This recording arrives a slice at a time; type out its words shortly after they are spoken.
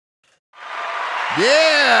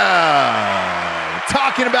Yeah!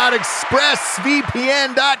 Talking about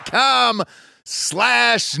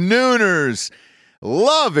expressvpn.com/Nooners.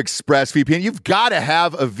 Love ExpressVPN. You've got to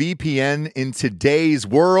have a VPN in today's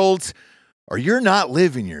world, or you're not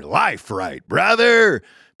living your life right, brother.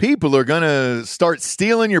 People are going to start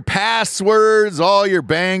stealing your passwords, all your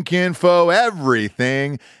bank info,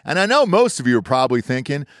 everything. And I know most of you are probably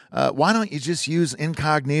thinking, why don't you just use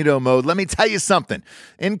incognito mode? Let me tell you something.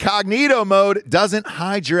 Incognito mode doesn't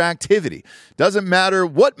hide your activity. Doesn't matter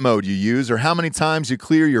what mode you use or how many times you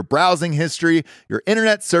clear your browsing history, your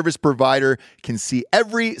internet service provider can see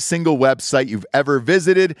every single website you've ever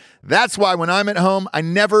visited. That's why when I'm at home, I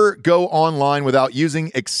never go online without using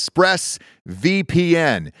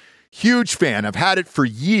ExpressVPN. Huge fan. I've had it for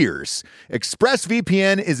years.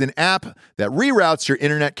 ExpressVPN is an app that reroutes your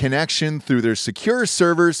internet connection through their secure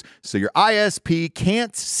servers so your ISP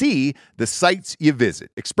can't see the sites you visit.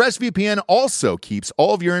 ExpressVPN also keeps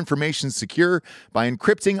all of your information secure by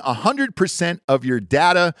encrypting 100% of your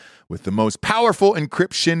data with the most powerful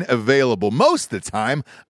encryption available. Most of the time,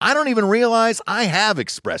 I don't even realize I have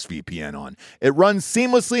ExpressVPN on. It runs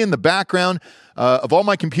seamlessly in the background of all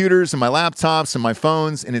my computers and my laptops and my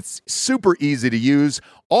phones, and it's super easy to use.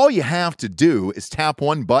 All you have to do is tap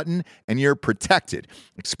one button and you're protected.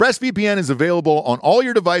 ExpressVPN is available on all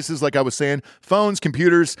your devices, like I was saying, phones,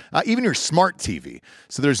 computers, even your smart TV.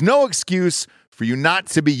 So there's no excuse for you not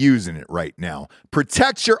to be using it right now.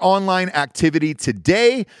 Protect your online activity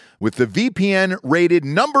today with the VPN rated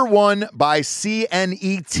 #1 by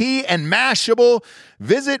CNET and Mashable.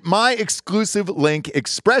 Visit my exclusive link,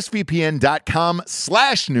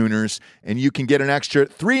 expressvpn.com/Nooners, and you can get an extra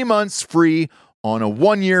 3 months free on a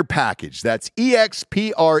 1-year package. That's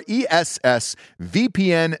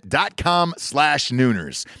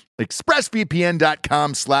expressvpn.com/Nooners.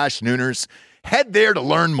 expressvpn.com/Nooners. Head there to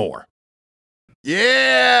learn more.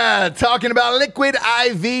 Yeah, talking about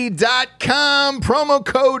liquidiv.com, promo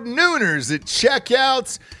code Nooners at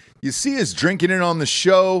checkout. You see us drinking it on the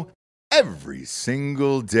show every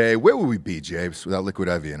single day. Where would we be, James, without Liquid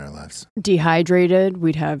IV in our lives? Dehydrated,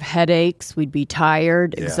 we'd have headaches, we'd be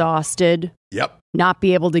tired, exhausted. Yep. Not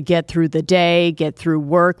be able to get through the day, get through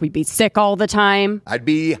work. We'd be sick all the time. I'd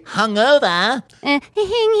be hungover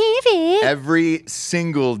every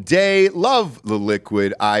single day. Love the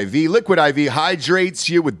Liquid IV. Liquid IV hydrates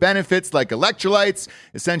you with benefits like electrolytes,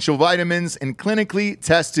 essential vitamins, and clinically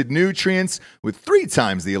tested nutrients with 3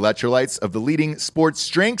 times the electrolytes of the leading sports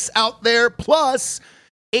drinks out there, plus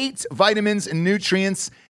 8 vitamins and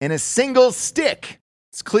nutrients in a single stick.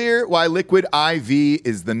 It's clear why Liquid IV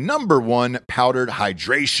is the #1 powdered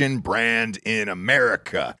hydration brand in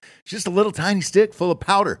America. Just a little tiny stick full of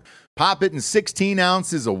powder. Pop it in 16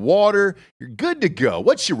 ounces of water. You're good to go.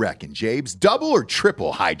 What you reckon, Jabes? Double or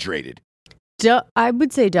triple hydrated? I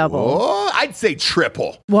would say double. Oh, I'd say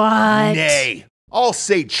triple. What? Nay, I'll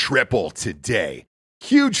say triple today.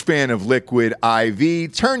 Huge fan of Liquid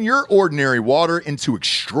IV. Turn your ordinary water into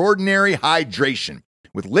extraordinary hydration.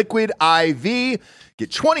 With Liquid IV,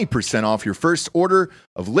 get 20% off your first order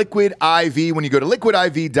of Liquid IV when you go to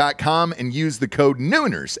liquidiv.com and use the code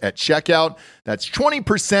Nooners at checkout. That's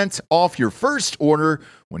 20% off your first order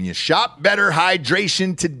when you shop better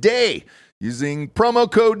hydration today using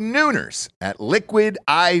promo code Nooners at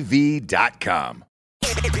liquidiv.com.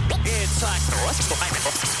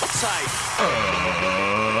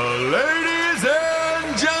 Ladies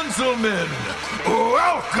and gentlemen,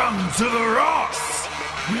 welcome to the Ross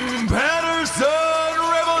Patterson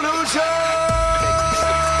Revolution!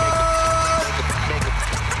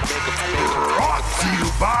 Brought to you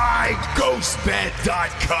by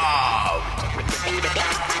GhostBed.com.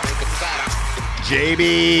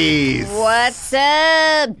 JB's. What's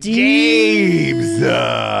up, James?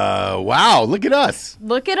 Wow, look at us.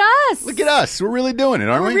 Look at us. Look at us. We're really doing it,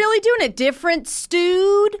 aren't we? We're really doing it. Different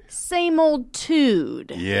stewed, same old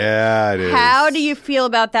tude. Yeah, it is. How do you feel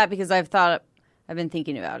about that? Because I've been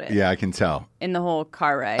thinking about it. Yeah, I can tell. In the whole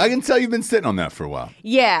car ride. I can tell you've been sitting on that for a while.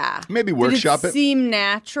 Yeah. Maybe workshop Did it seem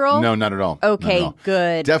natural? No, not at all. Okay, not at all.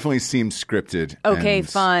 good. Definitely seems scripted. Okay,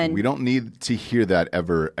 fun. We don't need to hear that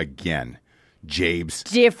ever again, Jabes.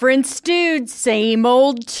 Different stewed, same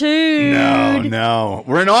old tude. No.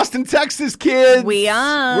 We're in Austin, Texas, kids. We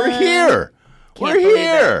are. We're here. Can't believe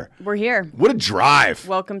it. We're here. What a drive.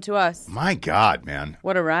 Welcome to us. My God, man.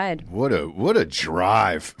 What a ride. What a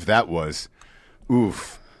drive that was.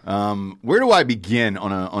 Oof. Where do I begin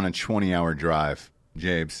on a 20-hour drive,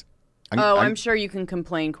 Jabes? I'm sure you can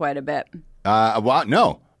complain quite a bit. Well,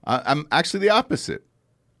 no. I'm actually the opposite.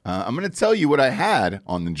 I'm going to tell you what I had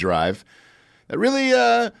on the drive that really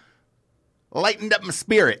lightened up my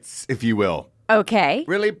spirits, if you will. Okay.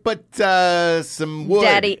 Really put some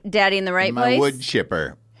wood. Daddy in the right in my place? wood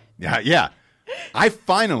chipper. Yeah. I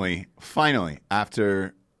finally,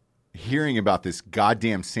 after hearing about this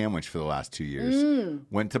goddamn sandwich for the last 2 years,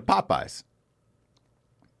 went to Popeyes.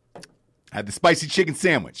 Had the spicy chicken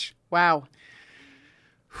sandwich. Wow.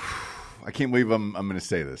 I can't believe I'm going to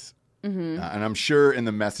say this. And I'm sure in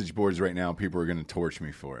the message boards right now, people are going to torch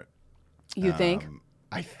me for it. You think?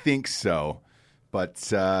 I think so.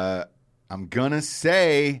 But I'm going to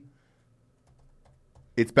say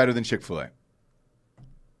it's better than Chick-fil-A.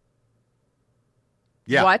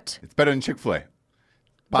 Yeah. What? It's better than Chick-fil-A.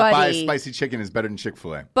 Popeyes Buddy. spicy chicken is better than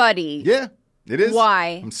Chick-fil-A. Buddy. Yeah, it is.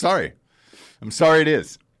 Why? I'm sorry it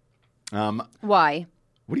is. Why?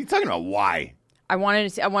 What are you talking about? Why? I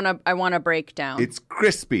want a breakdown. It's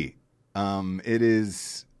crispy. It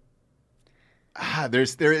is.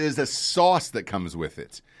 There is a sauce that comes with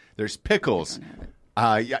it. There's pickles.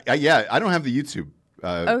 Yeah. I don't have the YouTube.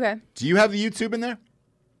 Okay. Do you have the YouTube in there?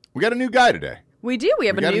 We got a new guy today. We do. We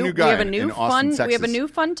have a new Austin,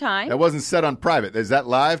 fun time. That wasn't set on private. Is that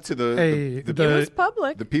live to the it was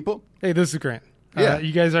public. the people? Hey, this is Grant. Yeah.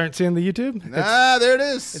 You guys aren't seeing the YouTube? There it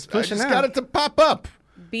is. It's pushing I just out. got it to pop up.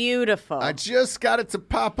 Beautiful. I just got it to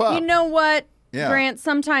pop up. You know what, Yeah. Grant?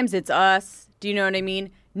 Sometimes it's us. Do you know what I mean?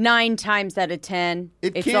 9 times out of 10,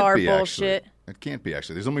 it's can't our be, bullshit. Actually. It can't be,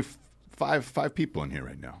 actually. There's only five people in here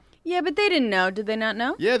right now. Yeah, but they didn't know. Did they not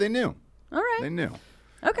know? Yeah, they knew. All right. They knew.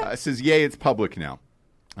 Okay. It says, yay, it's public now.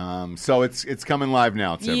 So it's coming live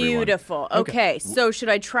now to everyone. Beautiful. Okay. So should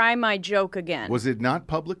I try my joke again? Was it not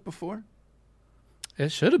public before?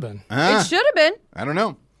 It should have been. It should have been. I don't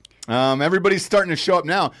know. Everybody's starting to show up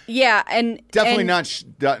now. Yeah, and Definitely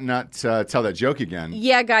and, not tell that joke again.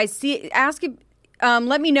 Yeah, guys. See, ask if.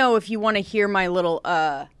 Let me know if you want to hear my little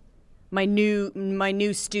my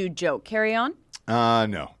new stewed joke. Carry on.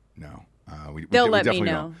 No. They'll we let me definitely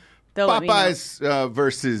know. don't. They'll let me know.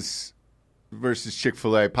 Popeyes versus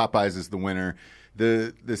Chick-fil-A. Popeyes is the winner.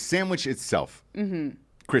 The sandwich itself,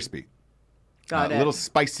 crispy. Got A it. little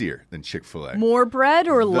spicier than Chick-fil-A. More bread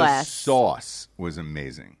or the less? sauce was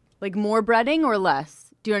amazing. Like more breading or less?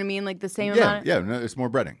 Do you know what I mean? Like the same Yeah, amount? yeah. No, it's more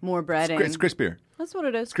breading. More breading. It's crispier. That's what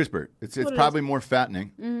it is. It's crisper. It's what it probably more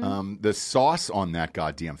fattening. The sauce on that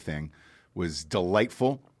goddamn thing was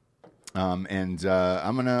delightful. And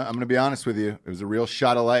I'm gonna be honest with you. It was a real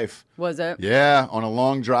shot of life. Was it? Yeah, on a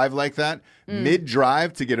long drive like that,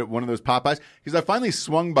 mid-drive to get at one of those Popeyes. Because I finally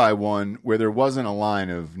swung by one where there wasn't a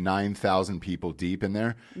line of 9,000 people deep in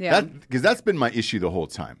there. Yeah. Because that's been my issue the whole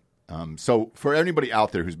time. So for anybody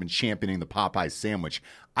out there who's been championing the Popeyes sandwich,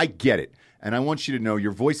 I get it. And I want you to know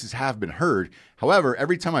your voices have been heard. However,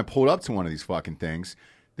 every time I pulled up to one of these fucking things,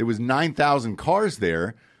 there was 9,000 cars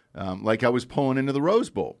there, like I was pulling into the Rose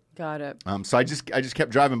Bowl. Got it. So I just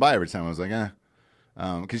kept driving by every time. I was like,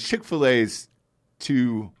 because Chick-fil-A's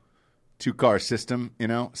two-car system,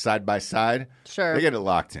 side by side. Sure. They get it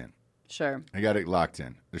locked in. Sure. They got it locked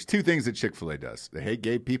in. There's two things that Chick-fil-A does. They hate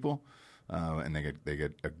gay people, and they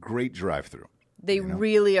get a great drive-through. They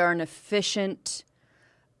really are an efficient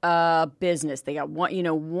business. They got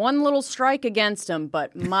one little strike against them,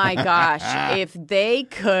 but my gosh, if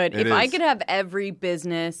I could have every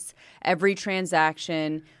business, every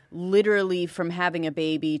transaction, literally from having a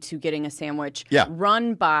baby to getting a sandwich,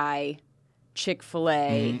 run by Chick-fil-A,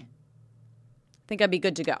 I think I'd be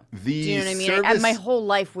good to go. Do you know what I mean? And my whole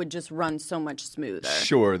life would just run so much smoother.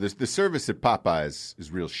 Sure. The service at Popeyes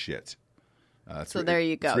is real shit. So there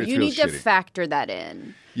you go. It's You real need to shitty. factor that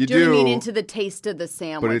in. You do. You know what I mean? do. Into the taste of the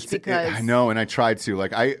sandwich. Because I know, and I tried to.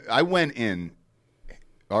 Like I went in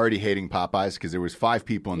already hating Popeyes because there was 5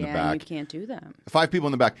 people in the back. you can't do that. 5 people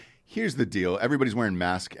in the back. Here's the deal: everybody's wearing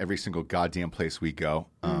masks every single goddamn place we go,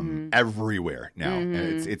 everywhere now,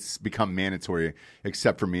 and it's become mandatory,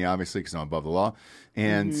 except for me, obviously, because I'm above the law.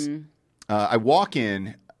 And I walk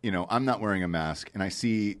in, I'm not wearing a mask, and I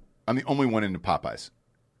see I'm the only one into Popeyes,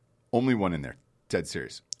 only one in there, dead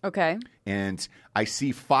serious. Okay. And I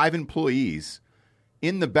see 5 employees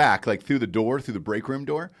in the back, like through the break room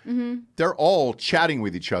door. They're all chatting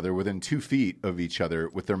with each other within 2 feet of each other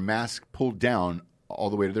with their mask pulled down all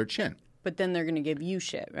the way to their chin. But then they're going to give you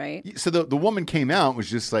shit, right? So the woman came out and was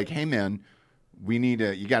just like, hey, man,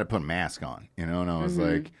 you got to put a mask on, And I was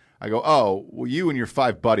like, I go, oh, well, you and your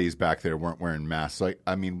 5 buddies back there weren't wearing masks. So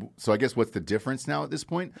I guess what's the difference now at this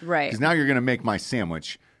point? Right. Because now you're going to make my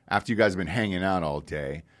sandwich after you guys have been hanging out all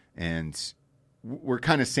day. And we're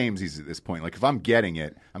kind of samesies at this point. Like if I'm getting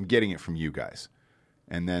it from you guys.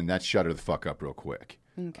 And then that shut her the fuck up real quick.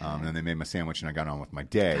 Okay. And then they made my sandwich, and I got on with my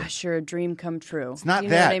day. Gosh, you're a dream come true. It's not you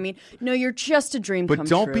that. know what I mean? No, you're just a dream come But true.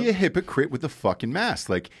 don't be a hypocrite with the fucking mask.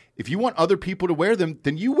 Like, if you want other people to wear them,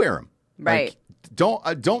 then you wear them. Right. Like,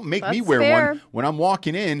 don't make me That's wear fair. one when I'm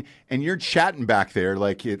walking in and you're chatting back there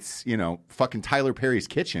like it's, fucking Tyler Perry's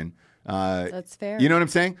kitchen. That's fair. You know what I'm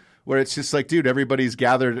saying? Where it's just like, dude, everybody's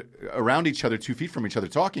gathered around each other 2 feet from each other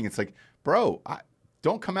talking. It's like, bro,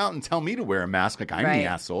 don't come out and tell me to wear a mask like I'm the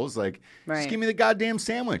asshole. It's like, just give me the goddamn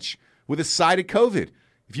sandwich with a side of COVID.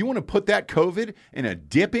 If you want to put that COVID in a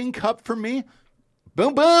dipping cup for me,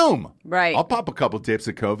 boom, boom. Right. I'll pop a couple dips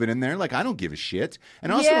of COVID in there. Like, I don't give a shit.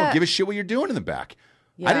 And I also don't give a shit what you're doing in the back.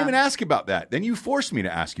 Yeah. I didn't even ask about that. Then you forced me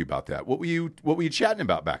to ask you about that. What were you chatting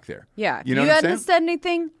about back there? Yeah. You know if what you I'm hadn't saying? said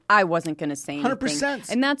anything, I wasn't going to say anything. 100%.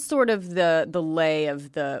 And that's sort of the lay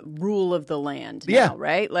of the rule of the land now, Yeah.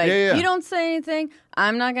 right? Like, Yeah. you don't say anything,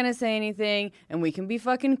 I'm not going to say anything, and we can be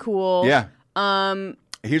fucking cool. Yeah.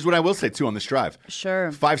 Here's what I will say, too, on this drive.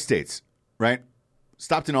 Sure. 5 states, right?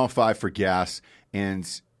 Stopped in all 5 for gas. And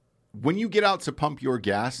when you get out to pump your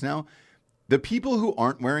gas now, the people who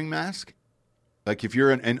aren't wearing masks, like if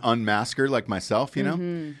you're an unmasker like myself,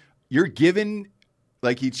 you're giving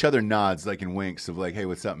like each other nods, like in winks of like, hey,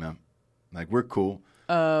 what's up, man? Like, we're cool.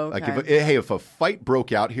 Oh, okay. Like, if a fight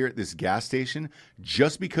broke out here at this gas station,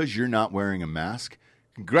 just because you're not wearing a mask,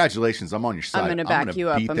 congratulations, I'm on your side. I'm gonna back you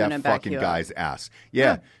up. Beat I'm that gonna back fucking you up. guy's ass.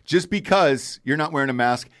 Yeah, just because you're not wearing a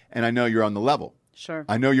mask, and I know you're on the level. Sure.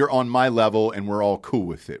 I know you're on my level, and we're all cool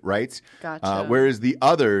with it, right? Gotcha. Whereas the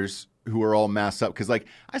others who are all masked up, because like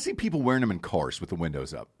I see people wearing them in cars with the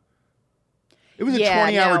windows up. It was a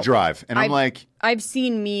 20-hour no. drive, and I'm like, I've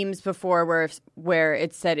seen memes before where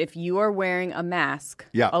it said if you are wearing a mask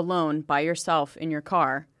alone by yourself in your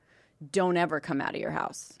car, don't ever come out of your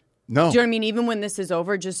house. no, Do you know what I mean? Even when this is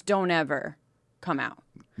over, just don't ever come out.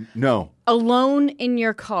 no. Alone in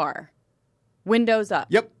your car, windows up.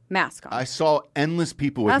 Yep. Mask on. I saw endless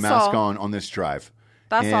people with That's masks all. on this drive.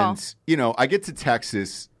 That's and, all. I get to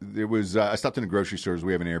Texas. There was I stopped in a grocery store.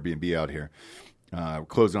 We have an Airbnb out here. We're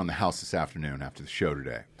closing on the house this afternoon after the show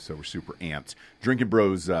today, so we're super amped. Drinking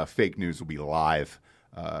Bros Fake News will be live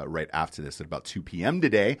right after this at about 2 p.m.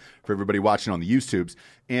 today for everybody watching on the YouTubes.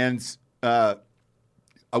 And I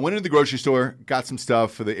went into the grocery store, got some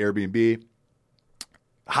stuff for the Airbnb.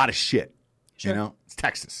 Hot as shit. Sure. It's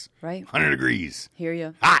Texas. Right. 100 degrees. Hear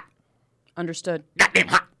you. Hot. Understood. Goddamn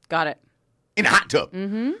hot. Got it. In a hot tub.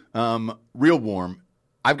 Mm-hmm. Real warm.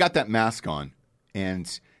 I've got that mask on,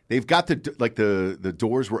 and they've got the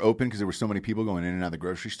doors were open because there were so many people going in and out of the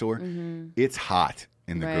grocery store. Mm-hmm. It's hot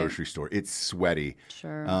in the grocery store. It's sweaty.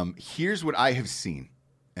 Sure. Here's what I have seen,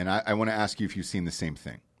 and I want to ask you if you've seen the same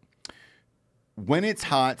thing. When it's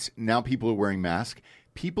hot, now people are wearing masks.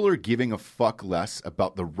 People are giving a fuck less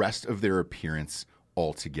about the rest of their appearance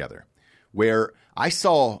altogether. Where I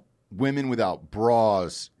saw women without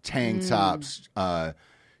bras, tank tops,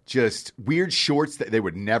 just weird shorts that they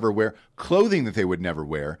would never wear, clothing that they would never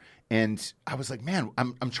wear. And I was like, man,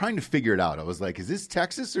 I'm trying to figure it out. I was like, is this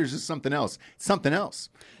Texas or is this something else? It's something else.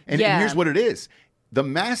 And here's what it is. The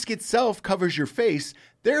mask itself covers your face.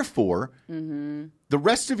 Therefore, the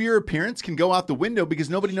rest of your appearance can go out the window because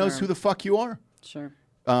nobody knows who the fuck you are. Sure.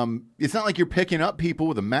 It's not like you're picking up people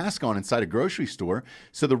with a mask on inside a grocery store.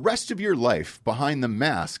 So the rest of your life behind the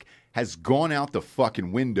mask has gone out the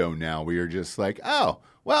fucking window now where you're just like, oh,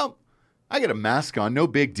 well, I got a mask on. No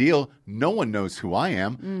big deal. No one knows who I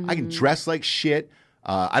am. Mm-hmm. I can dress like shit.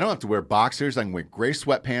 I don't have to wear boxers. I can wear gray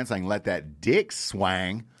sweatpants. I can let that dick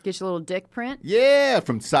swang. Get your little dick print. Yeah,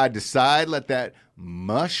 from side to side. Let that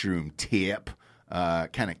mushroom tip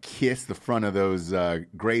kind of kiss the front of those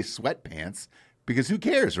gray sweatpants. Because who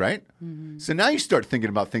cares, right? Mm-hmm. So now you start thinking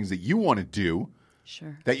about things that you want to do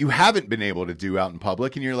that you haven't been able to do out in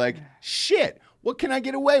public. And you're like, shit, what can I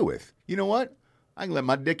get away with? You know what? I can let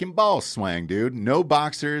my dick and balls swang, dude. No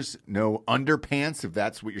boxers, no underpants, if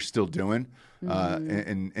that's what you're still doing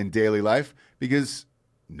in daily life. Because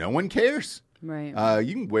no one cares. Right.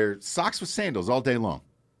 You can wear socks with sandals all day long.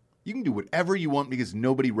 You can do whatever you want because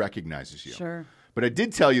nobody recognizes you. Sure. But I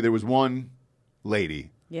did tell you there was one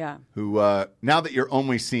lady who, now that you're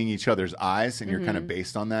only seeing each other's eyes and you're kind of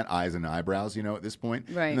based on that, eyes and eyebrows, at this point.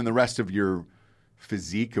 Right. And then the rest of your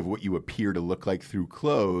physique of what you appear to look like through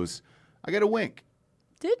clothes, I got a wink.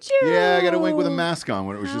 Did you? Yeah, I got a wink with a mask on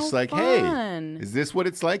when it was just like, fun. Hey, is this what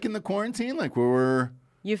it's like in the quarantine? Like where we're...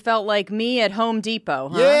 You felt like me at Home Depot,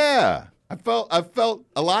 huh? Yeah. I felt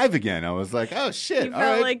alive again. I was like, oh, shit. You all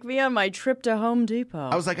felt right. like me on my trip to Home Depot.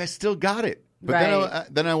 I was like, I still got it. But Right.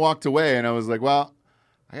 then I walked away and I was like, well...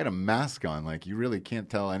 I got a mask on. Like, you really can't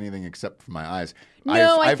tell anything except for my eyes.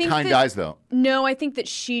 No, I have think kind eyes, though. No, I think that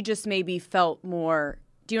she just maybe felt more,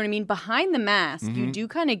 do you know what I mean? Behind the mask, you do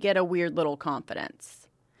kind of get a weird little confidence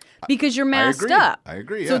because you're masked up. I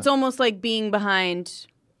agree, So yeah. it's almost like being behind,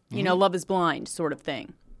 you know, Love is Blind sort of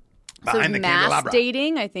thing. Behind so the mask candelabra.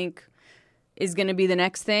 dating, I think, is going to be the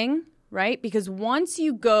next thing, right? Because once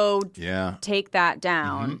you go take that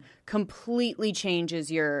down, completely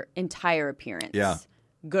changes your entire appearance. Yeah.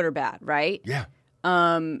 Good or bad, right? Yeah.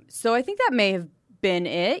 So I think that may have been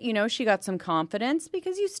it. You know, she got some confidence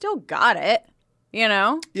because you still got it, you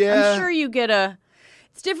know? Yeah. I'm sure you get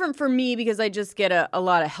it's different for me because I just get a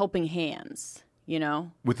lot of helping hands, you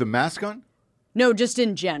know? With the mask on? No, just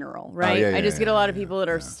in general, right? yeah, I just get a lot of people that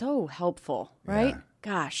are yeah. so helpful, right? Yeah.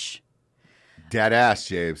 Gosh. Dead ass,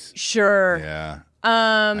 James. Sure. Yeah.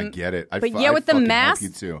 I get it. But yeah, with the fucking mask, hope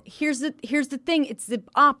you too. here's the thing. It's the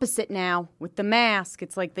opposite now with the mask.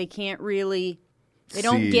 It's like they can't really, they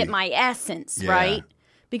don't See. get my essence, Yeah. right?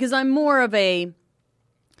 Because I'm more of a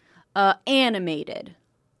animated.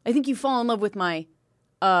 I think you fall in love with my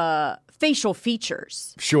facial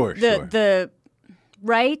features. Sure, sure. The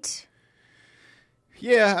right?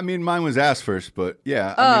 Yeah, I mean, mine was ass first, but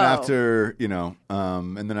yeah. I mean, after, you know,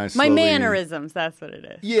 and then I My slowly... mannerisms, that's what it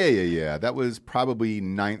is. Yeah. That was probably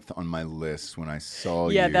 9th on my list when I saw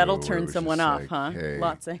you. Yeah, that'll where it turn was someone just off, like, huh? hey.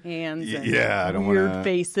 Lots of hands and Yeah, I don't weird wanna...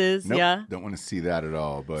 faces. Nope, Yeah. don't want to see that at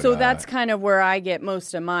all. But So that's kind of where I get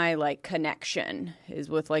most of my like connection is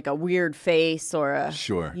with like a weird face or a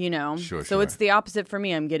Sure. you know. Sure, So sure. it's the opposite for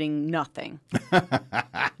me. I'm getting nothing.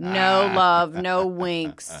 No love, no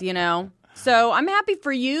winks, you know. So I'm happy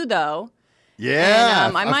for you though. Yeah,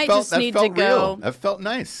 And, I might felt, just that need felt to go- real. That felt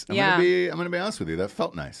nice. I'm Yeah. gonna be honest with you. That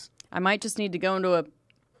felt nice. I might just need to go into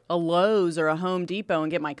a Lowe's or a Home Depot and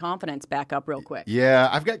get my confidence back up real quick. Yeah,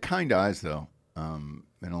 I've got kind eyes though, and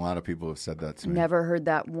a lot of people have said that to me. Never heard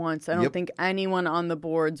that once. I don't Yep. think anyone on the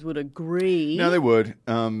boards would agree. No, they would.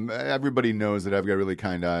 Everybody knows that I've got really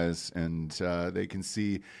kind eyes, and they can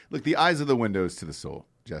see. Look, the eyes are the windows to the soul,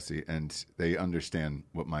 Jesse, and they understand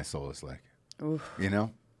what my soul is like. Oof. You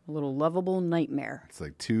know, A little lovable nightmare. it's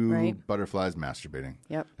like two Right. butterflies masturbating.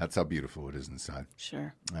 Yep. That's how beautiful it is inside.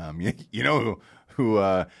 Sure. You know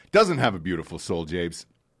who doesn't have a beautiful soul, Jabes?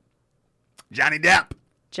 Johnny Depp.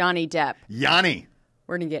 Johnny Depp. Yanni.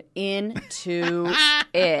 We're going to get into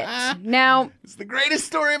it. Now, It's the greatest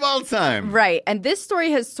story of all time. right. And this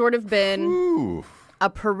story has sort of been Ooh.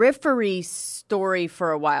 a periphery story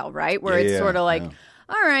for a while, right? Where it's Yeah, sort of like, yeah.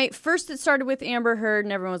 all right, first it started with Amber Heard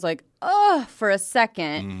and everyone was like, oh, for a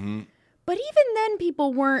second. Mm-hmm. But even then,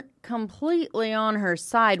 people weren't completely on her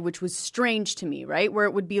side, which was strange to me, right? Where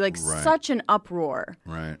it would be like Right. such an uproar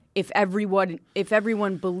Right. if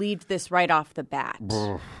everyone believed this right off the bat.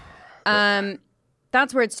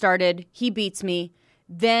 That's where it started. He beats me.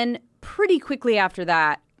 Then pretty quickly after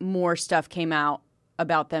that, more stuff came out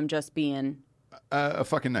about them just being A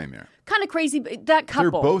fucking nightmare. kind of crazy. But that couple.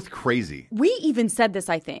 They're both crazy. We even said this,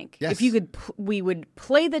 I think. Yes. If you could, we would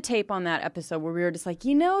play the tape on that episode where we were just like,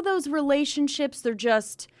 you know, those relationships, they're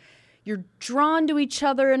just, you're drawn to each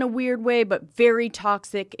other in a weird way, but very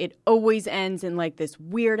toxic. It always ends in like this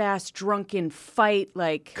weird ass drunken fight.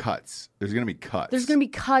 Like, Cuts. There's going to be cuts. there's going to be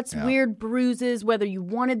cuts, Yeah. weird bruises, whether you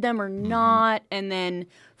wanted them or not, and then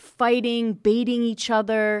fighting, baiting each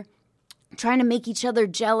other, trying to make each other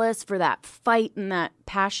jealous for that fight and that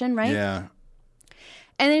passion, right? Yeah.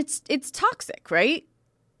 And it's toxic, right?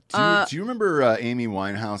 Do you remember Amy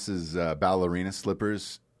Winehouse's ballerina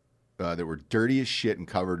slippers that were dirty as shit and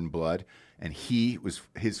covered in blood? And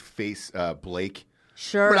his face, Blake.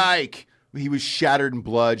 Sure. Blake. He was shattered in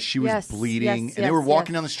blood. She was Yes, bleeding. yes, and they were yes,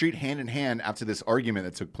 walking yes. down the street hand in hand after this argument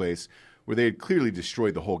that took place where they had clearly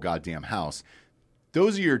destroyed the whole goddamn house.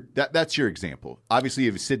 Those are that's your example. Obviously,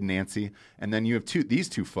 you have Sid and Nancy, and then you have these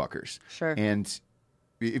two fuckers. Sure. And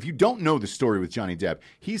if you don't know the story with Johnny Depp,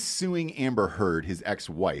 he's suing Amber Heard, his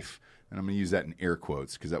ex-wife, and I'm going to use that in air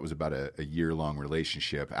quotes because that was about a year-long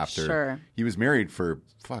relationship after Sure. he was married for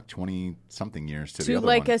 20-something years to the To other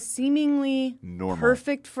like one. a seemingly Normal.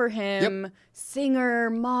 perfect for him singer,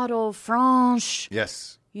 model, franche,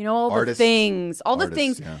 Yes. you know, all Artist. the things, all the Artist,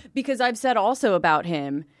 things. yeah. Because I've said also about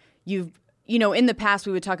him, you know, in the past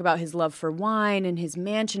we would talk about his love for wine and his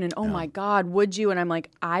mansion and, oh my God, would you? And I'm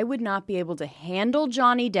like, I would not be able to handle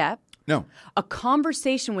Johnny Depp, No. a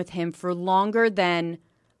conversation with him for longer than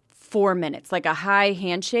 4 minutes, like a high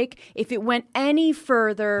handshake. If it went any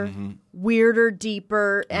further, weirder,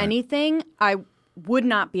 deeper, anything, I would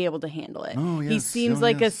not be able to handle it. Oh, yes. He seems Oh,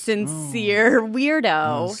 like a yes. sincere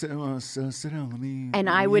weirdo. Sit down. Let me. And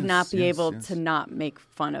I would not be able yes. to not make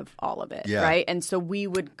fun of all of it, Yeah. right? And so we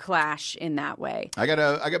would clash in that way. I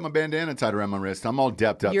got my bandana tied around my wrist. I'm all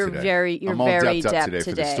depped up You're today. very I'm all depped up today today.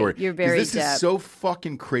 for the story. You're 'Cause very This depped. is so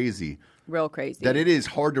fucking crazy Real crazy. that it is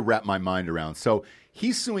hard to wrap my mind around. So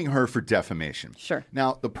he's suing her for defamation. Sure.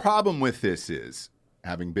 Now, the problem with this is,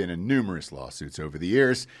 having been in numerous lawsuits over the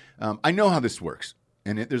years, I know how this works.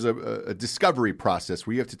 And there's a discovery process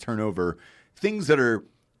where you have to turn over things that are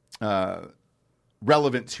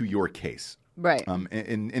relevant to your case. Right.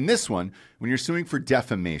 In this one, when you're suing for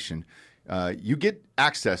defamation, you get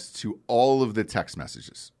access to all of the text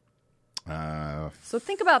messages. So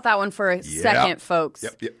think about that one for a second, folks.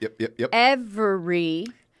 Yep. Every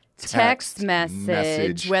text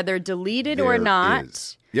message, whether deleted or there not,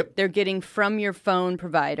 is. Yep. they're getting from your phone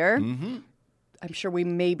provider. Mm-hmm. I'm sure we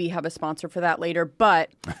maybe have a sponsor for that later. But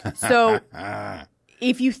so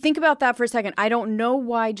if you think about that for a second, I don't know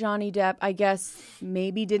why Johnny Depp, I guess,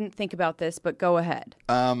 maybe didn't think about this, but go ahead.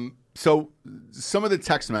 So some of the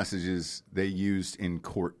text messages they used in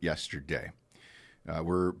court yesterday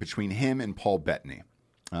were between him and Paul Bettany.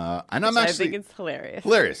 And I'm I actually think it's hilarious.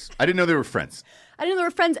 hilarious. I didn't know they were friends. I didn't know they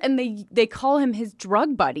were friends, and they call him his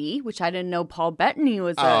drug buddy, which I didn't know Paul Bettany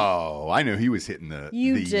was a... Oh, I know he was hitting the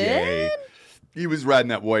You the did? yay. He was riding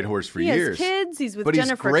that white horse for He years. has kids. He's with But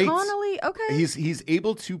Jennifer he's great. Connelly. Okay. He's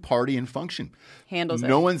able to party and function. Handles it.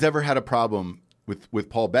 No one's ever had a problem with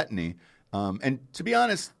Paul Bettany. And to be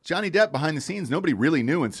honest, Johnny Depp behind the scenes, nobody really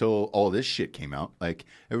knew until all this shit came out. Like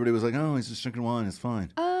everybody was like, "Oh, he's just drinking wine. It's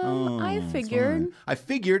fine." I it's figured. fine." I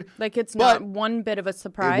figured. Like it's but not one bit of a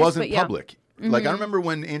surprise. It wasn't but yeah. public. Like I remember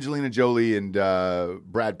when Angelina Jolie and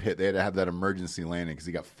Brad Pitt, they had to have that emergency landing because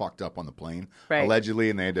he got fucked up on the plane, Right.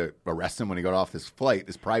 allegedly, and they had to arrest him when he got off this flight,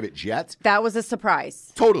 this private jet. That was a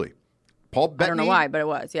surprise. Totally. Paul Bettany I don't know why, but it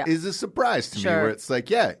was. Yeah. is a surprise to me. Sure. Where it's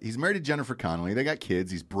like, yeah, he's married to Jennifer Connelly. They got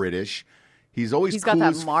kids. He's British. He's always He's cool got that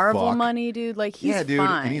as Marvel fuck. money, dude. Like he's Yeah, dude,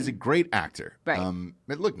 fine. and he's a great actor. Right.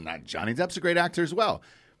 But look, Johnny Depp's a great actor as well.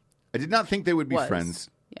 I did not think they would be Was.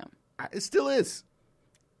 friends. Yeah. It still is.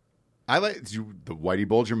 I like the Whitey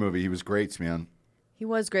Bulger movie. He was great, man. He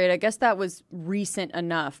was great. I guess that was recent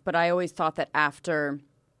enough, but I always thought that after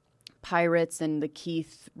Pirates and the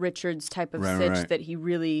Keith Richards type of Right, sitch right. that he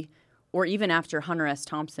really, or even after Hunter S.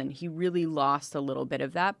 Thompson, he really lost a little bit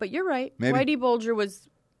of that. But you're right. Maybe. Whitey Bulger was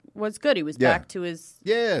good. He was Yeah. back to his...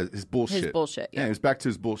 Yeah, his bullshit. His bullshit, yeah. He was back to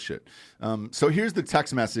his bullshit. So here's the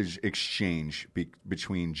text message exchange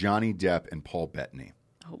between Johnny Depp and Paul Bettany.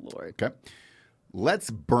 Oh, Lord. Okay.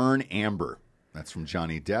 Let's burn Amber. That's from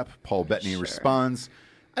Johnny Depp. Paul Bettany responds,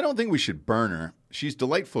 I don't think we should burn her. She's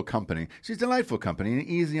delightful company. She's delightful company and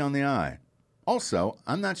easy on the eye. Also,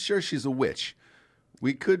 I'm not sure she's a witch.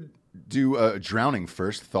 We could do a drowning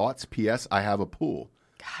first. Thoughts? P.S. I have a pool.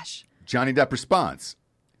 Gosh. Johnny Depp responds,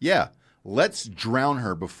 yeah, let's drown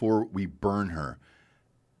her before we burn her.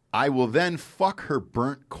 I will then fuck her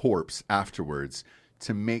burnt corpse afterwards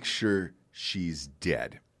to make sure she's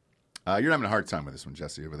dead. You're having a hard time with this one,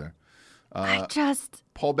 Jesse, over there.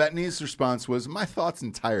 Paul Bettany's response was, my thoughts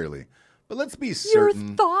entirely. But let's be certain.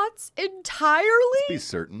 Your thoughts entirely? Be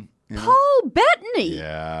certain. You know? Paul Bettany.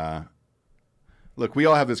 Yeah. Look, we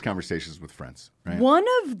all have those conversations with friends, right? One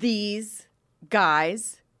of these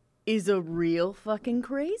guys is a real fucking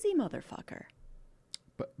crazy motherfucker.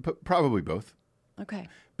 But probably both. Okay.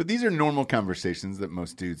 But these are normal conversations that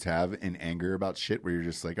most dudes have in anger about shit where you're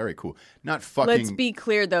just like, all right, cool. Not fucking. Let's be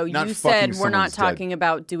clear, though. not You fucking said we're not someone's talking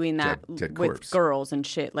about doing that dead with corpse. girls and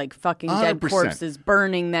shit, like fucking dead 100%. corpses,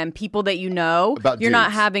 burning them, people that you know. About You're not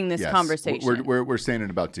dudes. having this Yes. conversation. We're saying it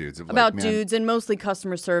about dudes. Of about like, man, dudes and mostly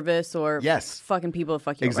customer service or Yes. fucking people that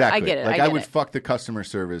fuck you over. Exactly. I get it. Like I get would it. fuck the customer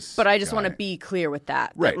service. But I just want to guy. be clear with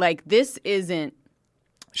that. Right. Like, this isn't.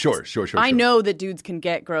 Sure. I know that dudes can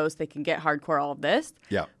get gross, they can get hardcore, all of this.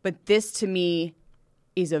 Yeah. But this to me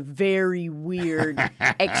is a very weird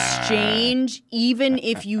exchange, even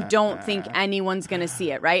if you don't think anyone's going to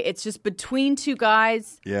see it, right? It's just between two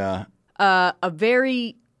guys. Yeah.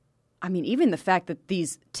 Even the fact that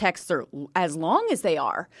these texts are as long as they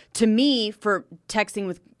are, to me, for texting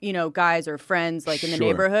with, guys or friends like in the Sure.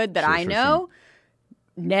 neighborhood that Sure, I sure, know,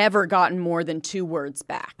 never gotten more than 2 words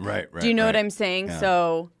back. Right. Do you know what right. I'm saying? Yeah.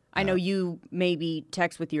 So I know you maybe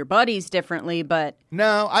text with your buddies differently, but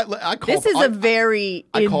No, I call. this is a very...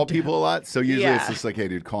 I call people a lot, so usually it's Yeah. just like, hey,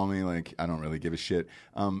 dude, call me. Like, I don't really give a shit.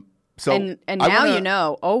 So and now you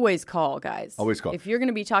know, always call, guys. Always call. If you're going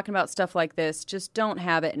to be talking about stuff like this, just don't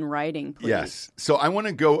have it in writing, please. Yes. So I want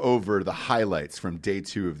to go over the highlights from day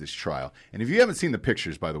 2 of this trial. And if you haven't seen the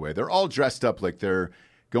pictures, by the way, they're all dressed up like they're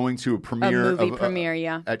going to a premiere. A movie premiere,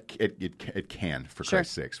 yeah. At Cannes, for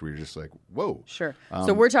Christ's sakes, where you're just like, whoa. Sure.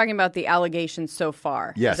 So we're talking about the allegations so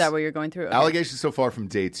far. Yes. Is that what you're going through? Okay. Allegations so far from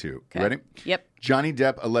day 2. Okay. You ready? Yep. Johnny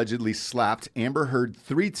Depp allegedly slapped Amber Heard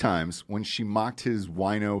 3 times when she mocked his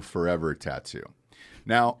Wino Forever tattoo.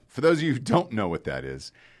 Now, for those of you who don't know what that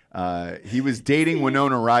is, he was dating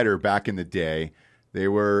Winona Ryder back in the day. They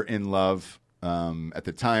were in love. At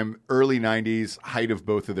the time, early 90s, height of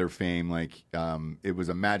both of their fame. Like, it was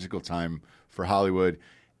a magical time for Hollywood.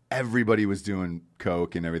 Everybody was doing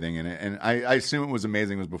coke and everything. And I assume it was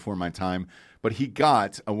amazing. It was before my time. But he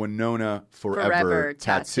got a Winona Forever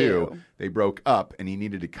tattoo. They broke up, and he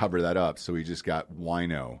needed to cover that up. So he just got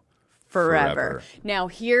Wino Forever. Now,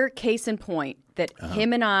 here, case in point, that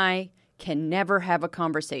him and I can never have a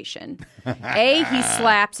conversation. A, he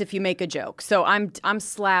slaps if you make a joke. So I'm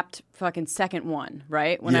slapped fucking second one,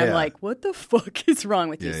 right? When I'm like, what the fuck is wrong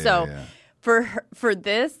with you? For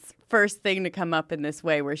this first thing to come up in this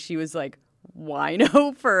way where she was like,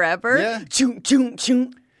 Wino Forever? Yeah. Choom, choom,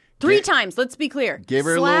 choom. 3 times, let's be clear. Gave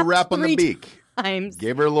her a little rap on the beak. Times.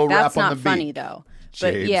 Gave her a little rap on the beak. That's not funny, though.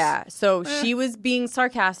 But James. yeah, so she was being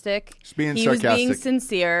sarcastic. He was being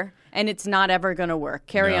sincere. And it's not ever going to work.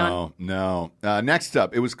 Carry on. No. Next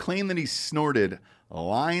up, it was claimed that he snorted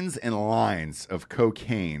lines and lines of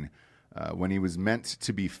cocaine when he was meant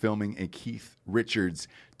to be filming a Keith Richards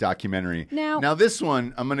documentary. Now this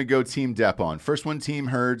one, I'm going to go Team Depp on. First one, Team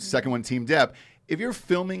Heard. Second one, Team Depp. If you're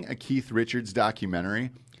filming a Keith Richards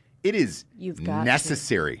documentary, it is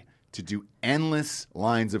necessary to do endless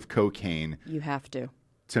lines of cocaine. You have to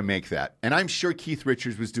make that. And I'm sure Keith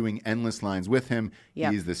Richards was doing endless lines with him.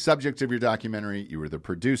 Yep. He's the subject of your documentary. You were the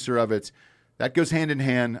producer of it. That goes hand in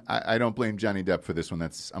hand. I don't blame Johnny Depp for this one.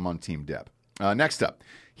 I'm on Team Depp. Next up,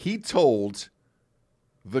 he told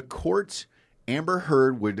the court Amber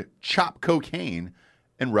Heard would chop cocaine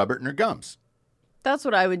and rub it in her gums. That's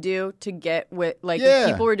what I would do to get with, if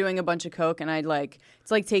people were doing a bunch of coke and I'd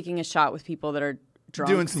it's like taking a shot with people that are drunk.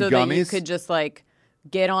 Doing some so gummies. That you could just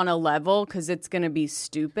get on a level because it's going to be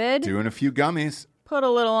stupid. Doing a few gummies. Put a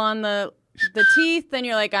little on the teeth, then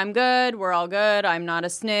you're like, I'm good. We're all good. I'm not a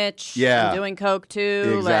snitch. Yeah. I'm doing coke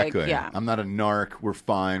too. Exactly. I'm not a narc. We're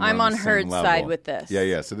fine. I'm on Heard's side with this.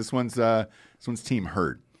 Yeah. So this one's Team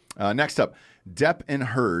Heard. Next up, Depp and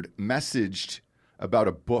Heard messaged about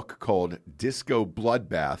a book called Disco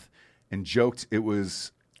Bloodbath and joked it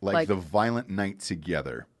was like the violent night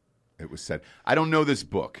together. It was said. I don't know this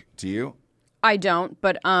book. Do you? I don't,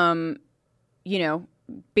 but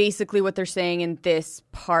basically what they're saying in this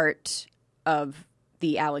part of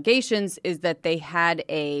the allegations is that they had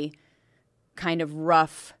a kind of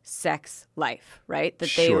rough sex life, right?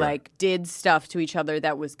 That they did stuff to each other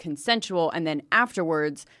that was consensual, and then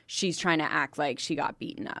afterwards she's trying to act like she got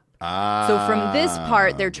beaten up. So from this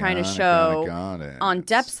part, they're trying to show on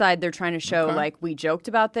Depp's side, they're trying to show we joked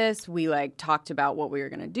about this, we talked about what we were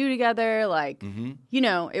going to do together,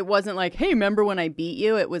 it wasn't like, hey, remember when I beat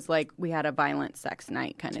you? It was like we had a violent sex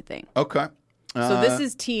night kind of thing. Okay. So this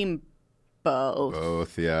is team both.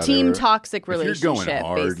 Both, yeah. Team toxic relationship. If you're going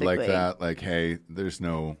hard basically. like that, hey, there's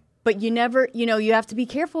no. But you never, you have to be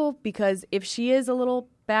careful because if she is a little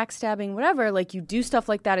backstabbing, whatever, you do stuff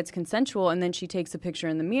like that, it's consensual, and then she takes a picture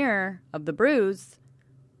in the mirror of the bruise.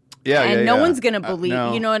 Yeah, and no one's going to believe,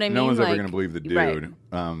 no, you know what I mean? No one's ever going to believe the dude.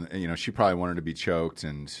 Right. She probably wanted to be choked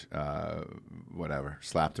and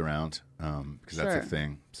slapped around because that's a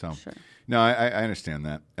thing. So, no, I understand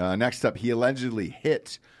that. Next up, he allegedly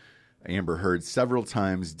hit Amber Heard several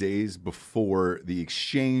times days before the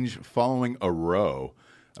exchange following a row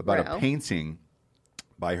about a painting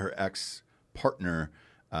by her ex-partner,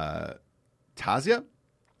 Tasia?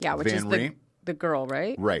 Yeah, which is the girl,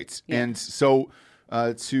 right? Right. Yeah. And so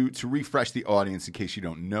to refresh the audience in case you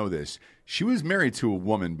don't know this, she was married to a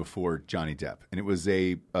woman before Johnny Depp, and it was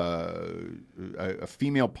a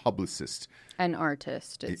female publicist. An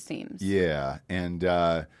artist, it seems. Yeah. And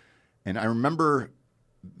I remember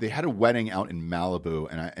they had a wedding out in Malibu,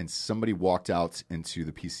 and somebody walked out into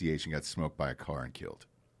the PCH and got smoked by a car and killed.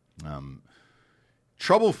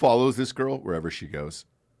 Trouble follows this girl wherever she goes,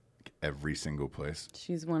 every single place.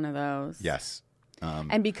 She's one of those. Yes.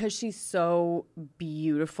 And because she's so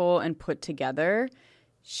beautiful and put together,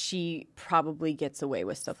 she probably gets away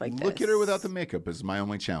with stuff like this. Look at her without the makeup is my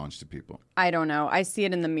only challenge to people. I don't know. I see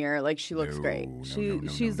it in the mirror. Like, she looks great.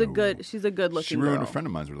 She's a good looking She ruined girl. a friend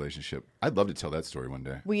of mine's relationship. I'd love to tell that story one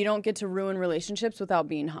day. Well, you don't get to ruin relationships without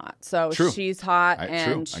being hot. So True. she's hot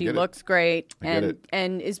and she looks great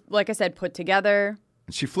and is, like I said, put together.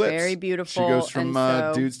 And she flips. Very beautiful. She goes from and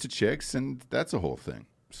so, dudes to chicks, and that's a whole thing.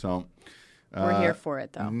 So we're here for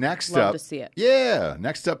it, though. Next Love up, to see it. Yeah.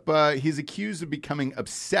 Next up, he's accused of becoming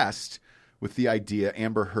obsessed with the idea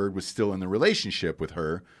Amber Heard was still in the relationship with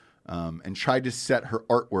her, and tried to set her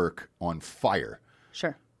artwork on fire.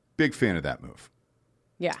 Sure. Big fan of that move.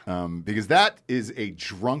 Yeah. Because that is a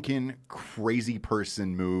drunken, crazy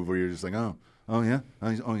person move where you're just like, oh yeah,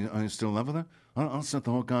 are you still in love with her? I'll set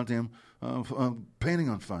the whole goddamn painting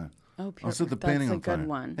on fire. Oh, I'll set the painting on fire. That's a good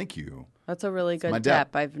one. Thank you. That's a really good my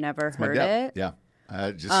dep. dep. I've never It's my heard dep. it. Yeah.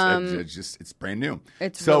 It's brand new.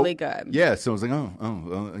 It's really good. Yeah, so I was like,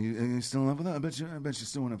 are you still in love with her? I bet you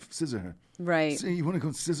still want to scissor her. Right. See, you want to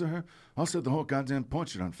go scissor her? I'll set the whole goddamn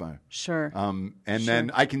portrait on fire. Sure.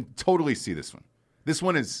 Then I can totally see this one. This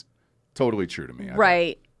one is totally true to me.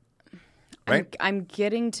 Right. Right? I'm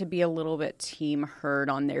getting to be a little bit team Heard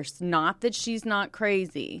on there. Not that she's not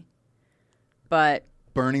crazy, but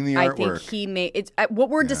Burning the I artwork. think he made it's what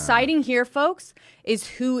we're deciding here, folks, is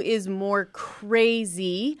who is more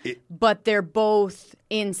crazy, but they're both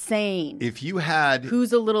insane. If you had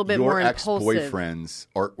who's a little bit more impulsive, your ex-boyfriend's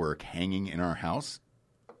artwork hanging in our house,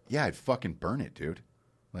 yeah, I'd fucking burn it, dude.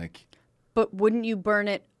 Like, but wouldn't you burn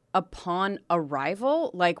it upon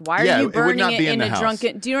arrival? Like, why are you burning it in a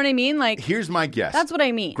drunken? Do you know what I mean? Like, here's my guess. That's what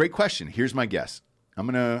I mean. Great question. Here's my guess. I'm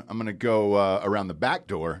gonna go around the back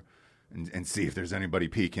door and see if there's anybody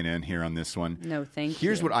peeking in here on this one. No, thank you.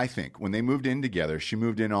 Here's what I think. When they moved in together, she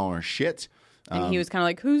moved in all her shit. And he was kind of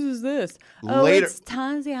like, whose is this? Oh, later, it's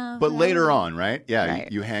Tazia. But later on, right? Yeah,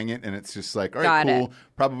 Right. You hang it, and it's just like, all right, cool. It.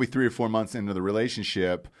 Probably 3 or 4 months into the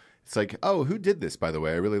relationship, it's like, oh, who did this, by the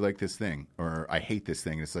way? I really like this thing. Or I hate this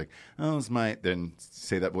thing. And it's like, oh, it's my... Then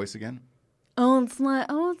say that voice again. It's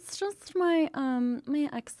just my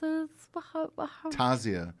ex's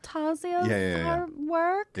Tazia's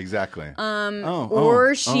work. Exactly.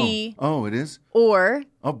 She. It is? Or.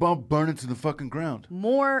 I'll burn it to the fucking ground.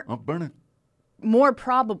 I'll burn it. More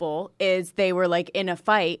probable is they were like in a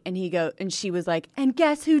fight and she was like, and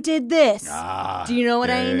guess who did this? Do you know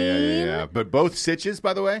what I mean? Yeah. But both sitches,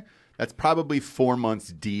 by the way, that's probably 4 months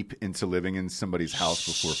deep into living in somebody's house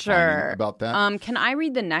before finding about that. Can I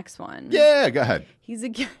read the next one? Yeah, go ahead.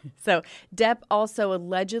 So Depp also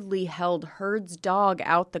allegedly held Heard's dog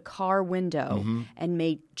out the car window and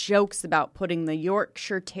made jokes about putting the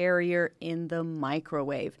Yorkshire Terrier in the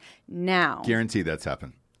microwave. Now, guarantee that's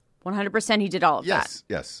happened. 100% he did all of that.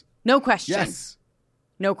 Yes. No question. Yes.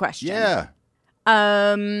 No question. Yeah.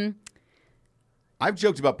 I've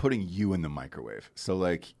joked about putting you in the microwave. So,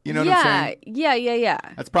 like, you know what I'm saying? Yeah.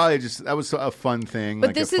 That's probably that was a fun thing. But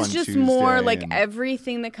like this a fun is just Tuesday more like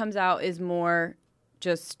everything that comes out is more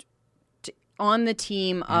just on the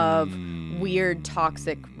team of weird,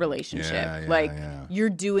 toxic relationship.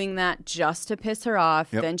 You're doing that just to piss her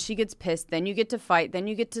off. Yep. Then she gets pissed. Then you get to fight. Then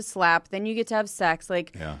you get to slap. Then you get to have sex.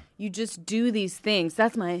 You just do these things.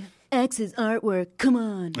 That's my ex's artwork. Come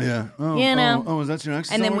on. Yeah. Is that your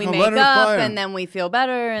ex's And then artwork? we I'll make let her up, fire. and then we feel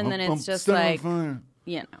better, and then it's just like,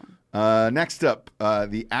 Next up,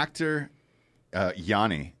 the actor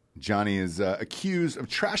Johnny is accused of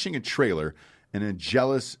trashing a trailer in a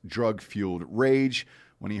jealous, drug-fueled rage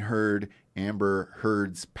when he heard Amber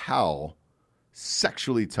Heard's pal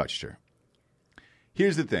sexually touched her.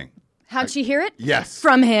 Here's the thing. How'd she hear it? Yes.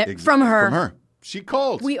 From him. From her. From her. She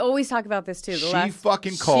called. We always talk about this too. She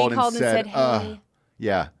fucking called and said, hey.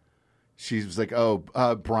 Yeah. She was like,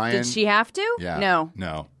 Brian. Did she have to? Yeah.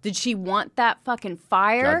 No. Did she want that fucking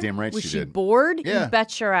fire? Goddamn right Was she she did. bored? Yeah. You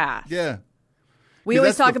bet your ass. Yeah. We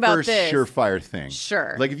always talk about this. this. Surefire thing.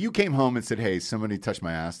 Sure. Like if you came home and said, "Hey, somebody touched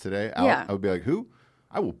my ass today," I would be like, "Who?"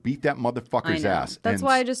 I will beat that motherfucker's ass. That's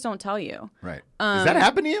why I just don't tell you. Right. Does that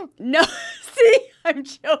happen to you? No. See, I'm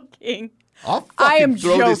joking. I'll I am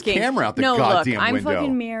fucking throw this joking. camera out the no, goddamn look, I'm window.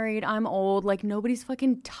 fucking married. I'm old. Like nobody's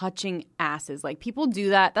fucking touching asses. Like people do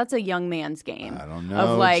that. That's a young man's game. I don't know.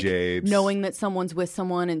 Of like Japes. knowing that someone's with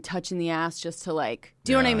someone and touching the ass just to like,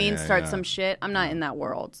 do you know what I mean? Start some shit. I'm not in that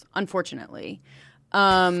world, unfortunately. You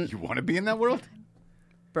want to be in that world?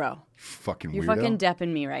 Bro. Fucking You're weirdo. fucking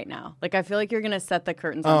depping me right now. Like, I feel like you're going to set the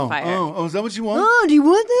curtains on fire. Oh, is that what you want? Oh, do you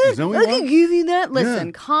want that? Is that what I you can want? give you that.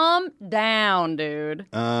 Listen, calm down, dude.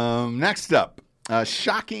 Next up,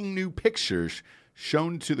 shocking new pictures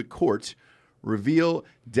shown to the court reveal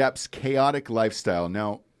Depp's chaotic lifestyle.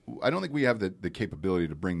 Now, I don't think we have the capability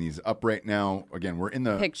to bring these up right now. Again, we're in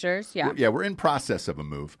the pictures. Yeah. We're in process of a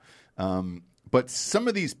move. But some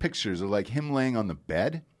of these pictures are like him laying on the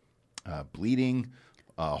bed, bleeding,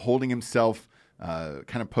 holding himself,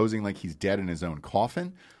 kind of posing like he's dead in his own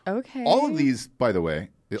coffin. Okay. All of these, by the way,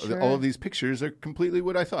 Sure. all of these pictures are completely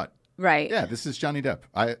what I thought. Right. Yeah, this is Johnny Depp.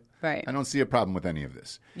 Right. I don't see a problem with any of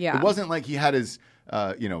this. Yeah. It wasn't like he had his,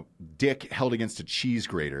 dick held against a cheese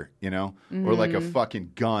grater, or like a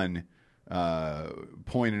fucking gun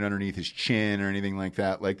pointed underneath his chin or anything like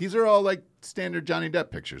that. Like, these are all like standard Johnny Depp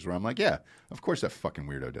pictures where I'm like, yeah, of course that fucking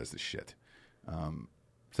weirdo does this shit.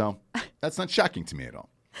 So that's not shocking to me at all.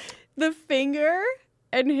 The finger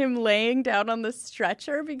and him laying down on the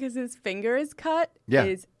stretcher because his finger is cut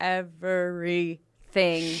is everything.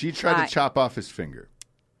 She tried to chop off his finger.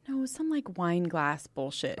 No, some like wine glass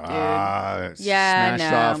bullshit, dude.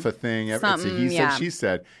 Smashed off a thing. It's a he said, she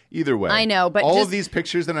said. Either way. I know, but all of these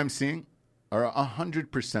pictures that I'm seeing are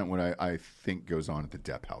 100% what I think goes on at the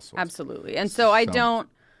Depp household. Absolutely. And so I don't,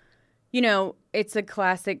 it's a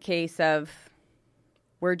classic case of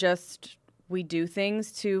we do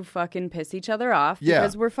things to fucking piss each other off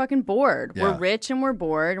because we're fucking bored. Yeah. We're rich and we're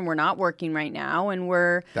bored and we're not working right now and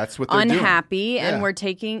we're That's what they're unhappy doing. and we're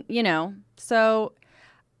taking, so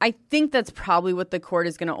I think that's probably what the court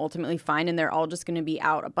is going to ultimately find, and they're all just going to be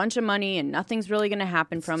out a bunch of money and nothing's really going to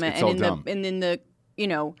happen from it. And in the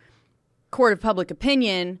court of public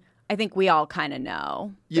opinion, I think we all kind of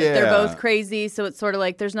know that they're both crazy. So it's sort of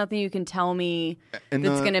like there's nothing you can tell me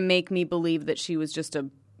that's going to make me believe that she was just a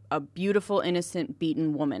beautiful, innocent,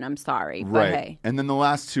 beaten woman. I'm sorry. Right. But hey. And then the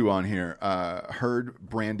last two on here, Heard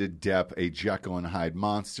branded Depp a Jekyll and Hyde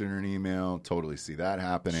monster in an email. Totally see that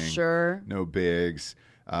happening. Sure. No bigs.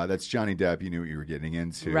 That's Johnny Depp. You knew what you were getting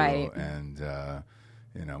into. Right. And,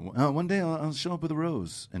 one day I'll show up with a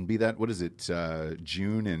rose and be that, what is it,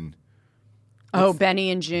 June and... Oh,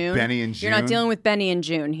 Benny and June. Benny and June. You're not dealing with Benny and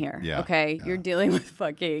June here. Yeah. Okay. You're dealing with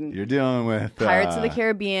fucking... You're dealing with... Pirates of the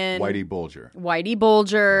Caribbean. Whitey Bulger. Whitey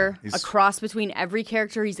Bulger. A cross between every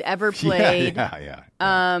character he's ever played. Yeah.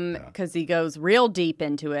 Because he goes real deep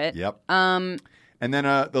into it. Yep. And then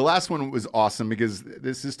the last one was awesome because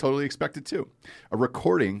this is totally expected too. A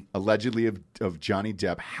recording allegedly of Johnny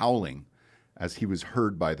Depp howling as he was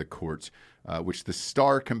heard by the court, which the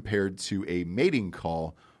star compared to a mating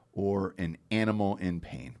call or an animal in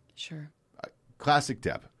pain. Sure. Classic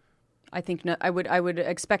Depp. I think I would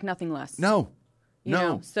expect nothing less. No.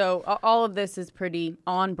 So all of this is pretty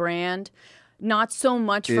on brand. Not so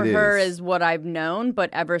much for her as what I've known, but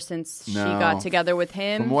ever since she got together with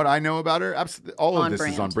him. From what I know about her, all of this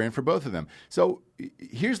brand. is on brand for both of them. So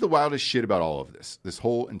here's the wildest shit about all of this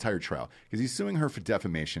whole entire trial, because he's suing her for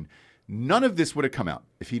defamation. None of this would have come out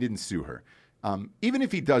if he didn't sue her. Even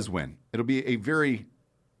if he does win, it'll be a very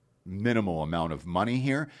minimal amount of money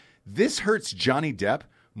here. This hurts Johnny Depp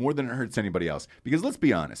more than it hurts anybody else. Because let's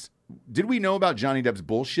be honest, did we know about Johnny Depp's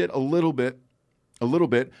bullshit? A little bit,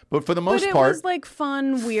 but for the most part, it was like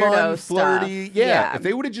fun, weirdo flirty. stuff. Yeah. If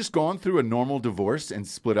they would have just gone through a normal divorce and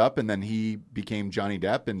split up, and then he became Johnny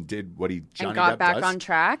Depp and did what Johnny got Depp back does, on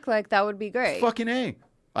track, like that would be great. Fucking A.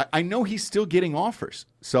 I know he's still getting offers.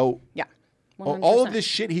 So yeah, 100%. All of this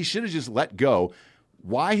shit, he should have just let go.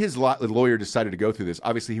 Why his lawyer decided to go through this,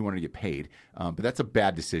 obviously he wanted to get paid, but that's a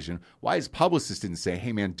bad decision. Why his publicist didn't say,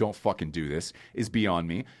 hey man, don't fucking do this, is beyond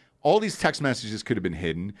me. All these text messages could have been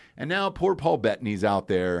hidden. And now poor Paul Bettany's out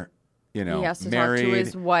there, he has to married. talk to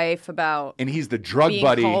his wife about and he's the drug being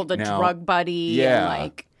buddy called a now. drug buddy. Yeah.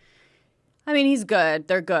 And I mean, he's good.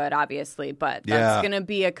 They're good, obviously, but that's going to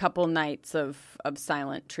be a couple nights of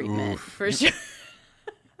silent treatment for sure.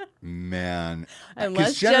 Man.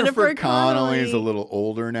 Unless Jennifer Connelly Connelly's a little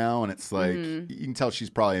older now, and it's like, you can tell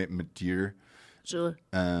she's probably mature. Sure.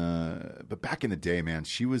 But back in the day, man,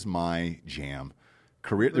 she was my jam.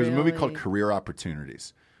 There's a movie called Career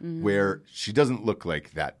Opportunities where she doesn't look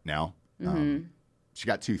like that now. She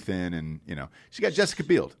got too thin, and she got Jessica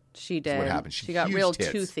Biel. She did. That's what happened. She got huge real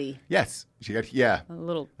tits. toothy. Yes, she got a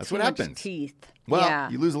little. That's too what much happens. Teeth.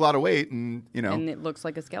 Well, you lose a lot of weight, and and it looks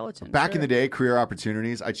like a skeleton. Back in the day, Career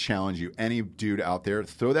Opportunities. I challenge you, any dude out there,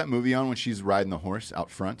 throw that movie on when she's riding the horse out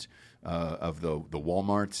front of the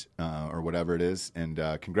Walmart or whatever it is, and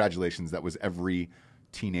congratulations, that was every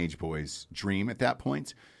teenage boy's dream at that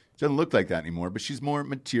point. Doesn't look like that anymore, but she's more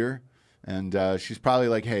mature, and she's probably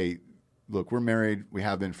like, hey, look, we're married, we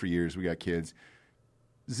have been for years, we got kids.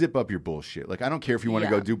 Zip up your bullshit. Like, I don't care if you want to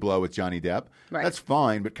go do blow with Johnny Depp. Right. That's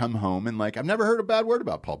fine, but come home and I've never heard a bad word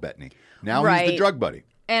about Paul Bettany. Now he's the drug buddy.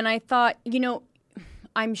 And I thought,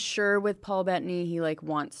 I'm sure with Paul Bettany, he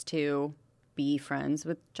wants to be friends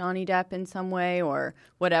with Johnny Depp in some way or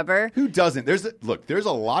whatever. Who doesn't? There's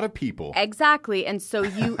a lot of people. Exactly. And so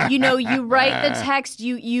you write the text,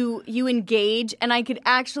 you engage, and I could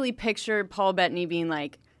actually picture Paul Bettany being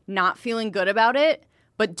like not feeling good about it,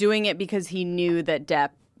 but doing it because he knew that Depp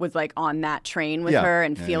was like on that train with her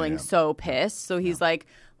and feeling so pissed. So he's like,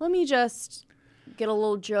 let me just get a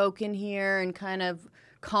little joke in here and kind of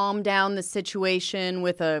calm down the situation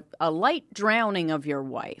with a light drowning of your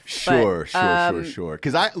wife. Sure.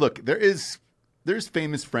 Because there's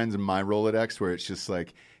famous friends in my Rolodex where it's just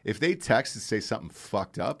like, if they text and say something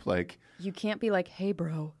fucked up, like, you can't be like, hey,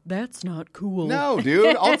 bro, that's not cool. No,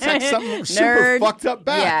 dude. I'll text something super fucked up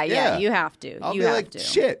back. Yeah, you have to. I'll be like,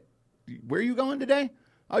 shit, where are you going today?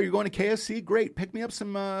 Oh, you're going to KFC? Great. Pick me up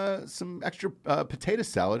some extra potato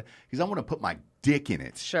salad because I want to put my dick in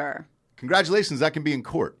it. Sure. Congratulations, that can be in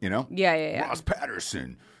court, you know? Yeah. Ross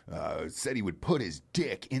Patterson said he would put his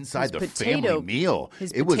dick inside the family meal.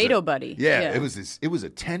 His potato buddy. Yeah, it was a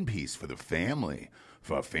 10-piece for the family.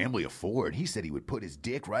 For a family of 4, and he said he would put his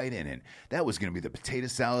dick right in it. That was going to be the potato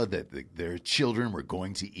salad that their children were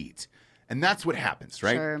going to eat. And that's what happens,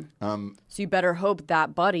 right? Sure. So you better hope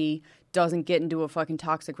that buddy doesn't get into a fucking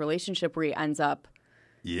toxic relationship where he ends up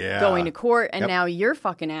going to court, and now your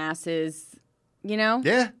fucking ass is,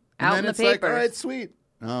 out in the papers. Like, all right, sweet.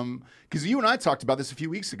 Because you and I talked about this a few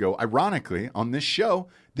weeks ago, ironically, on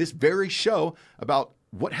this very show, about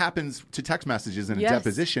what happens to text messages in a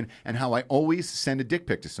deposition and how I always send a dick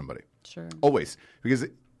pic to somebody. Sure. Always. Because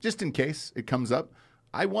just in case it comes up,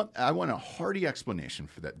 I want a hearty explanation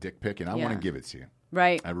for that dick pic, and I want to give it to you.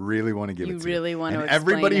 Right. I really want to give it to you. You really want to explain it.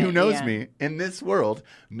 Everybody who knows me in this world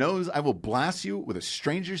knows I will blast you with a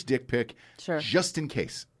stranger's dick pic just in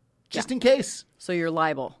case. Just in case. So you're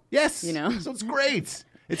liable. Yes. So it's great.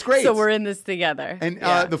 It's great. So we're in this together. And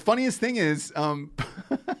the funniest thing is,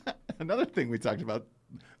 another thing we talked about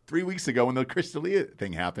 3 weeks ago when the Chris D'Elia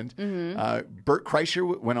thing happened, Bert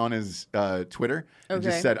Kreischer went on his Twitter and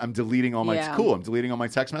just said, I'm deleting all my I'm deleting all my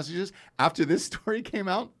text messages. After this story came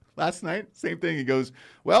out last night, same thing. He goes,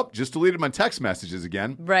 well, just deleted my text messages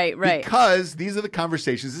again. Right. Because these are the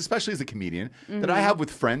conversations, especially as a comedian, that I have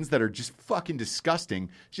with friends that are just fucking disgusting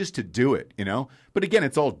just to do it, But again,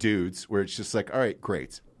 it's all dudes where it's just like, all right,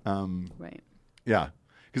 great. Right. Yeah.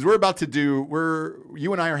 Because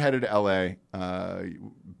you and I are headed to LA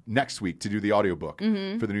next week to do the audiobook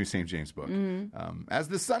for the new St. James book. As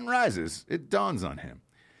the sun rises, it dawns on him.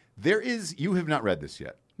 You have not read this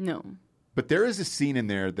yet. No. But there is a scene in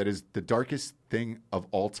there that is the darkest thing of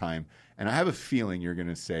all time. And I have a feeling you're going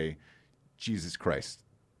to say, Jesus Christ,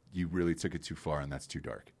 you really took it too far and that's too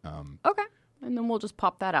dark. Okay. And then we'll just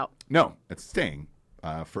pop that out. No, it's staying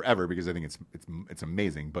forever because I think it's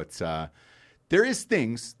amazing. But there is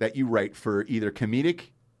things that you write for either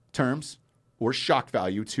comedic terms or shock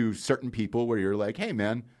value to certain people where you're like, hey,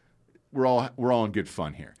 man, we're all in good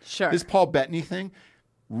fun here. Sure. This Paul Bettany thing,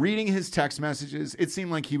 reading his text messages, it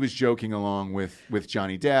seemed like he was joking along with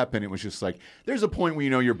Johnny Depp, and it was just like, there's a point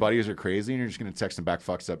where your buddies are crazy and you're just going to text them back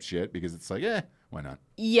fucks up shit because it's like, why not?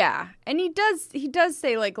 Yeah. And he does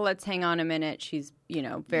say, like, let's hang on a minute. She's,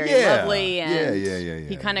 very lovely. And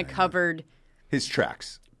he kind of covered his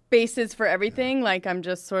tracks. Bases for everything. Like, I'm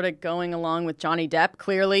just sort of going along with Johnny Depp,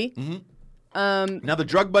 clearly. Now, the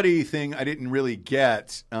drug buddy thing I didn't really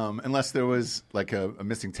get unless there was like a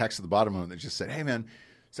missing text at the bottom of it that just said, hey, man,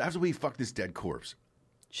 so after we fuck this dead corpse,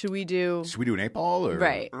 should we do an 8-ball? Or?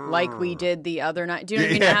 Right. Like we did the other night. Do you know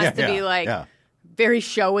what I mean? It has to be like very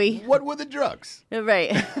showy. What were the drugs?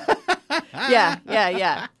 Right.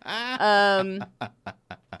 Yeah.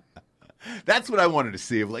 That's what I wanted to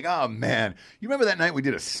see. Of like, oh man, you remember that night we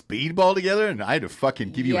did a speedball together, and I had to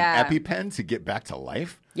fucking give you an EpiPen to get back to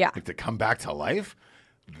life? Yeah, like to come back to life.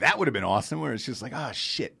 That would have been awesome. Where it's just like, oh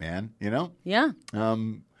shit, man, Yeah.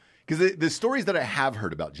 Because the stories that I have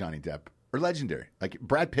heard about Johnny Depp are legendary. Like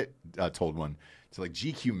Brad Pitt told one to like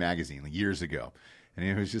GQ magazine like years ago. And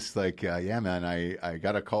it was just like, yeah, man, I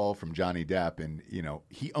got a call from Johnny Depp, and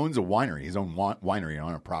he owns a winery, his own winery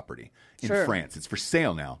on a property in France. It's for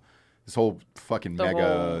sale now. This whole fucking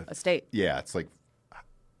whole estate. Yeah, it's like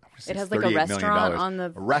it has like a restaurant on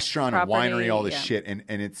the restaurant, property, a winery, all this shit, and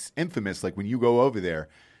it's infamous. Like when you go over there,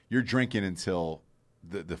 you're drinking until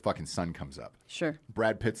the fucking sun comes up. Sure.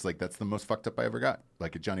 Brad Pitt's like, that's the most fucked up I ever got,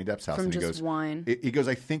 like at Johnny Depp's house. From and he just goes, wine. He goes,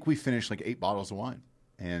 I think we finished like 8 bottles of wine,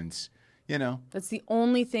 and that's the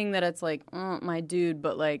only thing that it's like, my dude,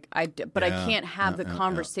 but like I can't have the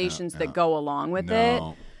conversations that go along with it.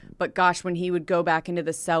 But gosh, when he would go back into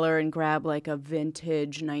the cellar and grab like a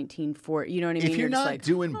vintage 1940, you know what I mean? If you're just not like,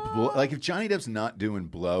 doing like if Johnny Depp's not doing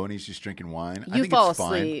blow and he's just drinking wine, I You think fall it's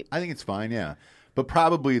fine. asleep. I think it's fine, yeah. But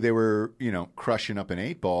probably they were, crushing up an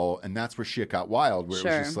 8-ball, and that's where shit got wild. Where it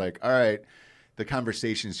was just like, all right, the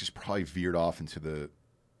conversation's just probably veered off into the,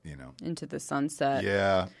 into the sunset.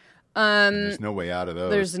 yeah. And there's no way out of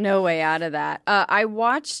those. There's no way out of that. I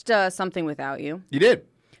watched Something Without You. You did.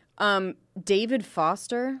 David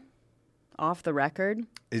Foster, Off the Record.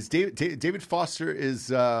 Is David Foster is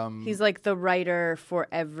He's like the writer for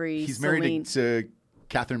every. he's married to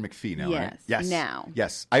Catherine McPhee now, right? Yes, Yes. now.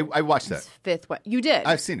 Yes. I watched that. Fifth What you did.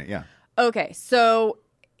 I've seen it, yeah. Okay, so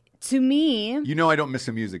to me, I don't miss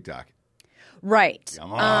a music doc. right.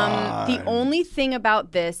 Come on. The only thing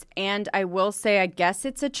about this, and I will say, I guess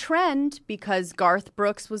it's a trend because Garth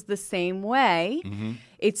Brooks was the same way. Mm-hmm.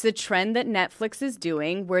 It's a trend that Netflix is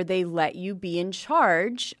doing where they let you be in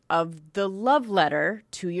charge of the love letter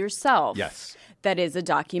to yourself. Yes. That is a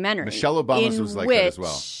documentary. Michelle Obama's in was like which, that as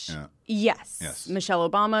well. Yeah. Yes. Michelle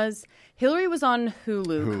Obama's. Hillary was on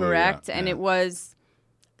Hulu, correct? yeah, and yeah. it was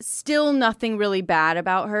still nothing really bad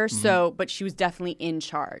about her. Mm-hmm. So, but she was definitely in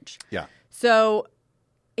charge. Yeah. So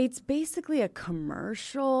it's basically a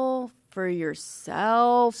commercial for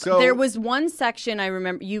yourself. So- there was one section I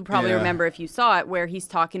remember, you probably Yeah. remember if you saw it, where he's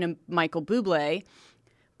talking to Michael Bublé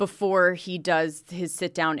before he does his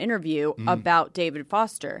sit-down interview about David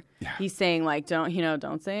Foster. Yeah. He's saying like,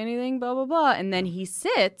 don't say anything, blah, blah, blah. And then he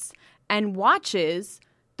sits and watches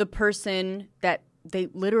the person that they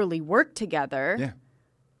literally work together Yeah.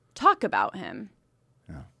 talk about him.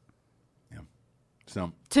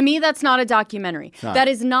 So To me, that's not a documentary. not. That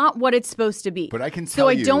is not what it's supposed to be. But I can So tell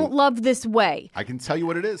I you- don't love this way. I can tell you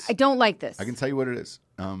what it is. I don't like this. I can tell you what it is.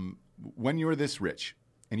 When you're this rich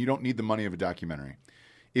and you don't need the money of a documentary,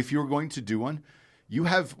 if you're going to do one,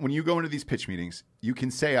 when you go into these pitch meetings, you can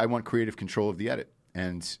say, I want creative control of the edit.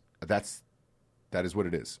 And that is what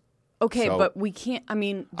it is. Okay, So- but we can't. I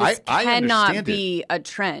mean, this I cannot understand be a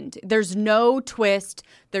trend. There's no twist.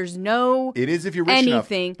 There's no It is if you're rich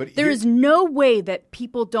enough, anything. but There here- is no way that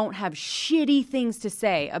people don't have shitty things to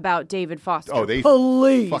say about David Foster. Oh, they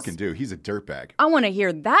Please. fucking do. He's a dirtbag. I want to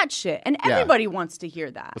hear that shit, and Yeah. everybody wants to hear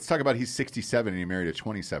that. Let's talk about he's 67 and he married a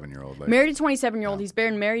 27-year-old. Like, Married a 27-year-old. He's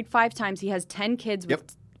been married 5 times. He has 10 kids Yep.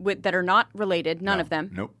 with that are not related. None no, of them.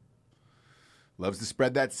 Nope. Loves to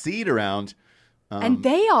spread that seed around. And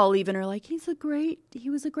they all even are like, he was a great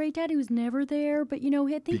dad. He was never there, but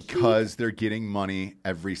I think Because they're getting money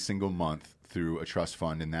every single month through a trust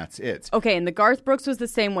fund, and that's it. Okay, and the Garth Brooks was the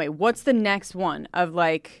same way. What's the next one of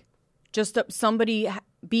like just somebody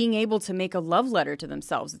being able to make a love letter to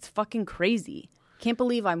themselves? It's fucking crazy. Can't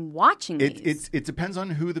believe I'm watching these. It depends on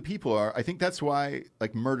who the people are. I think that's why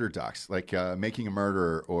like murder docs, like Making a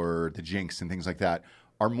Murderer or The Jinx and things like that,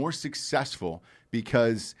 are more successful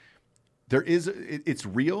because it's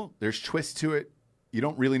real. There's twists to it. You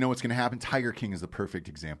don't really know what's going to happen. Tiger King is the perfect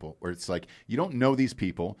example where it's like you don't know these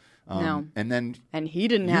people. No. And then and he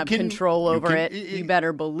didn't you have can- control you over can- it. You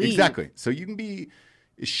better believe. Exactly. So you can be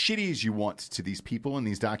as shitty as you want to these people in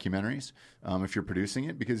these documentaries if you're producing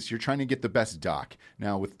it because you're trying to get the best doc.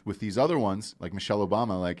 Now with these other ones like Michelle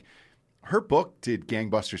Obama, like her book did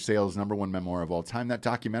gangbuster sales, #1 memoir of all time. That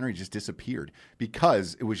documentary just disappeared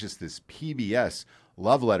because it was just this PBS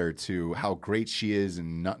love letter to how great she is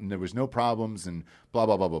and there was no problems and blah,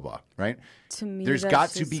 blah, blah, blah, blah, right? To me, There's that's got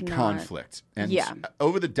to just be not- conflict. And Yeah.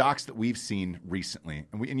 over the docs that we've seen recently,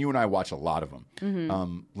 and you and I watch a lot of them,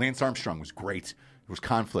 Mm-hmm. Lance Armstrong was great. There was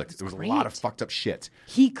conflict. There was a lot of great. fucked up shit.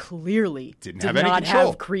 He clearly Didn't did have any not control.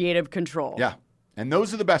 have creative control. Yeah. And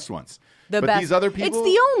those are the best ones. The but best. these other people. It's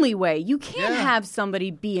the only way. You can't Yeah. have somebody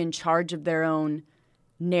be in charge of their own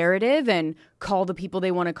narrative and call the people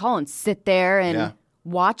they want to call and sit there and Yeah.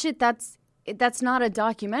 watch it. That's not a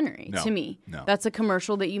documentary No. to me. No. That's a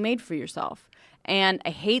commercial that you made for yourself. And I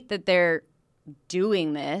hate that they're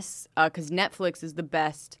doing this because Netflix is the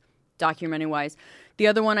best documentary-wise. The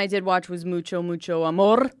other one I did watch was Mucho, Mucho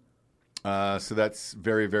Amor. So that's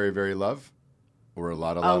very, very, very love? Or a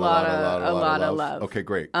lot of love. Okay,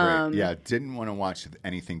 great. Yeah, didn't want to watch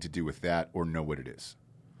anything to do with that or know what it is.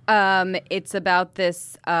 It's about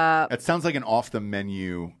this... That sounds like an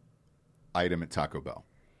off-the-menu item at Taco Bell.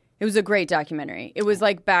 it was a great documentary. It was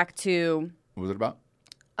like back to... What was it about?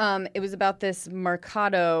 It was about this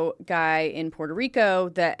Mercado guy in Puerto Rico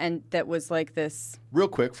that was like this. Real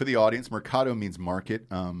quick, for the audience, Mercado means market.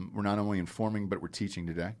 We're not only informing, but we're teaching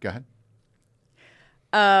today. Go ahead.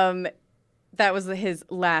 That was his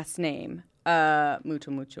last name.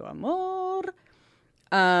 Mucho, mucho amor.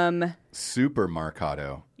 Super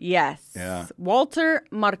Mercado. Yes. Yeah. Walter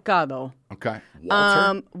Mercado. Okay.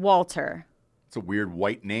 Walter? Walter. It's a weird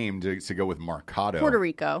white name to go with Mercado. Puerto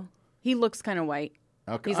Rico. He looks kind of white.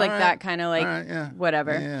 Okay. He's like that kind of like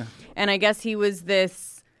whatever. Yeah. And I guess he was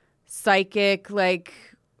this psychic, like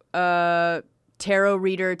tarot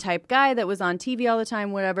reader type guy that was on TV all the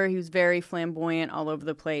time, whatever. He was very flamboyant all over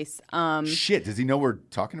the place. Shit, does he know we're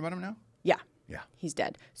talking about him now? Yeah. Yeah. He's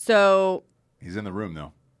dead. So He's in the room,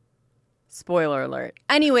 though. spoiler alert.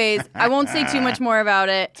 Anyways, I won't say too much more about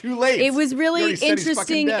it. Too late. It was You really already said he's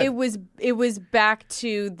fucking interesting. dead. It was back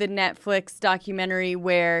to the Netflix documentary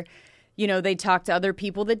where, you know, they talk to other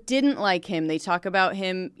people that didn't like him. They talk about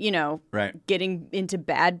him, you know, Right. getting into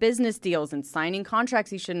bad business deals and signing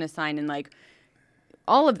contracts he shouldn't have signed and like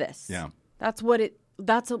all of this. Yeah. That's what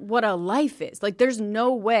a life is. Like there's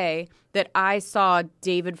no way that I saw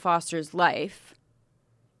David Foster's life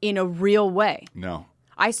in a real way. No.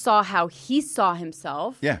 I saw how he saw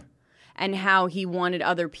himself Yeah. and how he wanted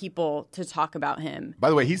other people to talk about him. By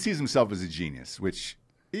the way, he sees himself as a genius, which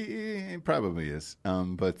he probably is.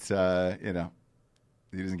 But, you know,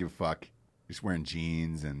 he doesn't give a fuck. He's wearing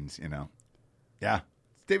jeans and, you know. Yeah.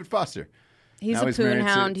 It's David Foster. He's Now a poon married to-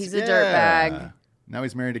 hound. He's a dirtbag. Now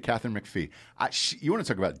he's married to Catherine McPhee. You want to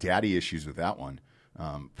talk about daddy issues with that one.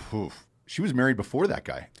 She was married before that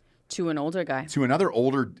guy To an older guy. to another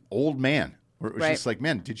old man. Where it was Right. just like,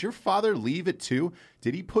 man, did your father leave it too?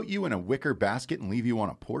 Did he put you in a wicker basket and leave you on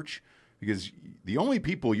a porch? Because the only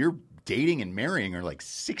people you're dating and marrying are like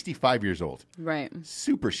 65 years old. Right.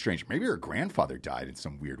 Super strange. Maybe her grandfather died in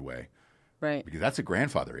some weird way Right. because that's a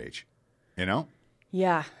grandfather age. You know?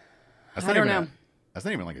 Yeah. That's I not don't even know. That's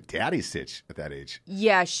not even like a daddy sitch at that age.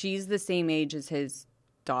 Yeah, she's the same age as his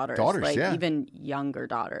daughters. Daughters, like yeah. even younger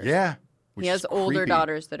daughters. Yeah. Which He has is older creepy.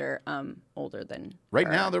 daughters that are older than Right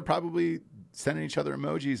her. now, they're probably sending each other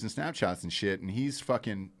emojis and Snapchats and shit, and he's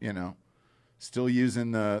fucking, you know, still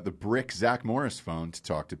using the brick Zach Morris phone to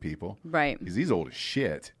talk to people. Right. Because he's old as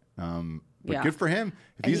shit. But Yeah. good for him.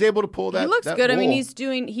 If he's able to pull that He looks that good. I mean,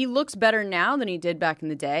 role. he looks better now than he did back in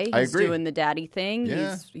the day. I He's agree. doing the daddy thing.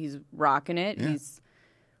 Yeah. He's rocking it. Yeah. He's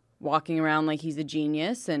walking around like he's a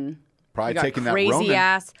genius and Probably you got taking that crazy Roman.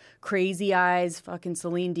 ass, crazy eyes, fucking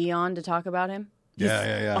Celine Dion to talk about him. He's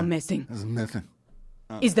Yeah. amazing. That's nothing.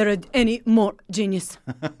 Is there any more genius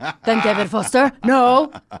than David Foster?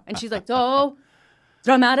 No. And she's like, so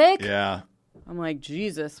dramatic. Yeah. I'm like,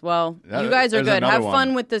 Jesus. Well, That- you guys are there's good. another Have one.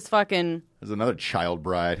 fun with this fucking There's another child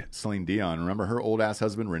bride, Celine Dion. Remember her old ass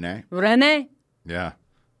husband, Renee? Rene. Yeah.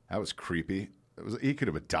 That was creepy. He could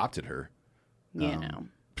have adopted her. You know.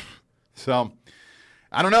 So,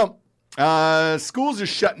 I don't know. Schools are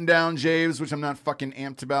shutting down, James, which I'm not fucking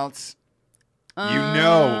amped about. You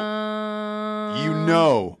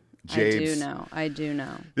know, James. I do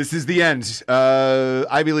know. This is the end.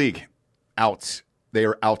 Ivy League out. They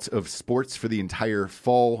are out of sports for the entire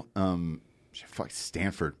fall. Fuck,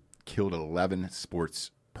 Stanford killed 11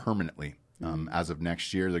 sports permanently. As of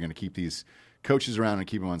next year, they're going to keep these coaches around and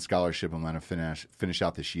keep them on scholarship and let them finish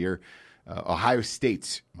out this year. Ohio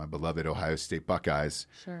State, my beloved Ohio State Buckeyes,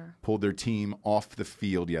 pulled their team off the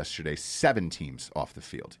field yesterday. 7 teams off the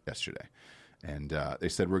field yesterday. And they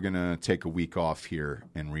said, we're going to take a week off here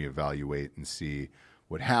and reevaluate and see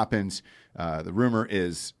what happens. The rumor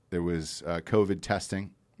is there was COVID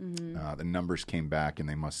testing. The numbers came back, and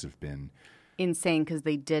they must have been Insane because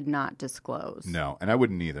they did not disclose. no. And I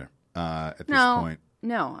wouldn't either at this point.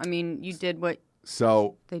 No. I mean, you did what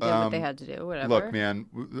So they did what they had to do. Whatever. Look, man,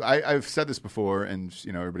 I've said this before, and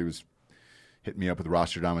everybody was hitting me up with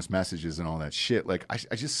Rostradamus messages and all that shit. Like I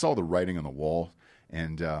just saw the writing on the wall,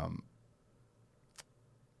 and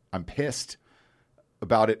I'm pissed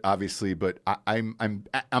about it, obviously, but I'm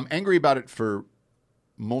angry about it for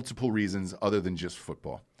multiple reasons other than just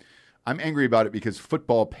football. I'm angry about it because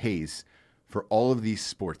football pays for all of these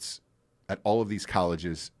sports at all of these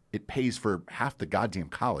colleges. It pays for half the goddamn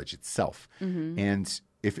college itself. And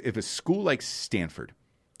if a school like Stanford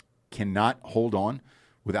cannot hold on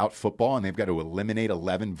without football and they've got to eliminate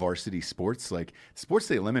 11 varsity sports, like sports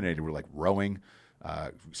they eliminated were like rowing,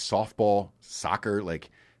 softball, soccer, like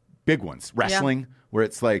big ones, wrestling, where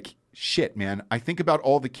it's like, shit, man. I think about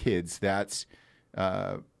all the kids that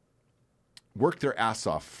work their ass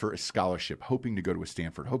off for a scholarship, hoping to go to a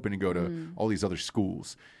Stanford, hoping to go to all these other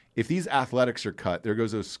schools. If these athletics are cut, there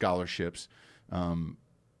goes those scholarships.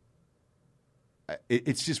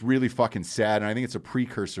 It's just really fucking sad, and I think it's a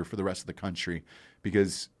precursor for the rest of the country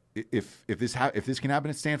because if this can happen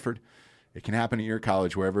at Stanford, it can happen at your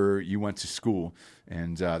college, wherever you went to school,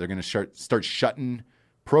 and they're going to start shutting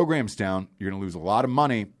programs down. You're going to lose a lot of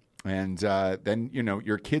money, And then,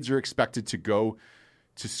 your kids are expected to go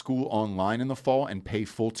to school online in the fall and pay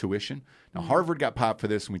full tuition. Now, Harvard got popped for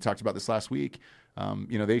this, and we talked about this last week.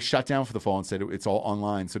 They shut down for the fall and said it's all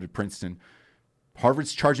online. So did Princeton.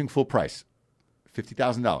 Harvard's charging full price,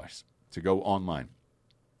 $50,000 to go online.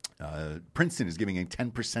 Princeton is giving a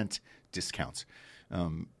 10% discount.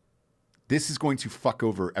 This is going to fuck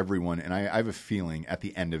over everyone, and I have a feeling at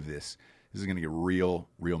the end of this is going to get real,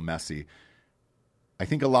 real messy. I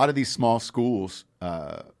think a lot of these small schools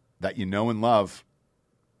that you know and love,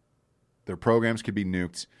 their programs could be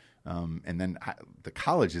nuked. And then the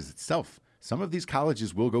colleges itself, some of these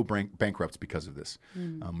colleges will go bankrupt because of this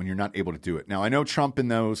when you're not able to do it. Now, I know Trump and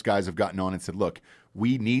those guys have gotten on and said, look,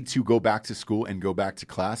 we need to go back to school and go back to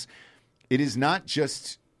class. It is not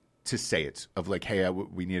just to say it of like, hey,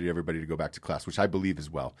 we needed everybody to go back to class, which I believe as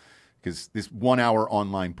well, because this 1 hour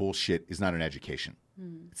online bullshit is not an education.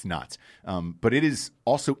 It's not. But it is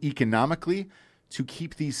also economically to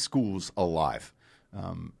keep these schools alive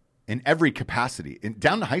in every capacity,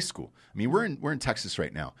 down to high school. I mean, we're in Texas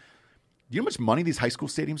right now. Do you know how much money these high school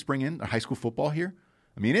stadiums bring in, high school football here?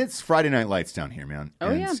 I mean, it's Friday Night Lights down here, man. Oh,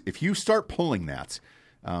 and yeah. if you start pulling that,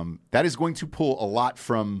 that is going to pull a lot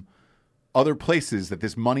from other places that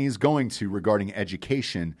this money is going to regarding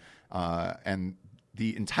education, and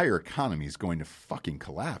the entire economy is going to fucking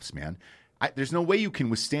collapse, man. There's no way you can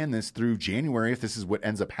withstand this through January if this is what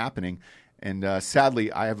ends up happening. And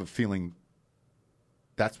sadly, I have a feeling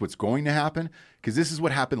that's what's going to happen, because this is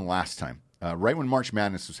what happened last time. Right when March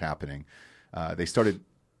Madness was happening, they started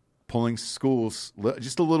pulling schools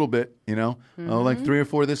just a little bit, like 3 or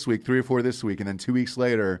 4 this week, 3 or 4 this week. And then 2 weeks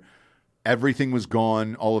later, everything was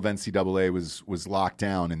gone. All of NCAA was locked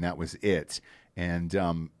down, and that was it. And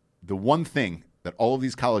the one thing that all of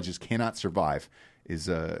these colleges cannot survive is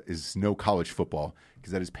no college football,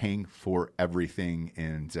 because that is paying for everything.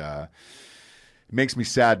 And it makes me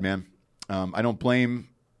sad, man. I don't blame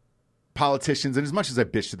politicians. And as much as I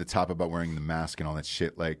bitched at the top about wearing the mask and all that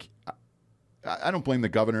shit, like, I don't blame the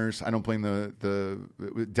governors. I don't blame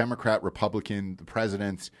the Democrat, Republican, the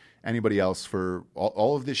president, anybody else for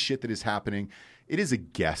all of this shit that is happening. It is a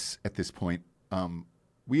guess at this point.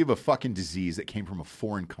 We have a fucking disease that came from a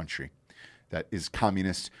foreign country that is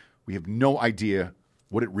communist. We have no idea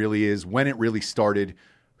what it really is, when it really started,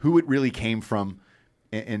 who it really came from.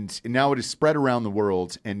 And now it is spread around the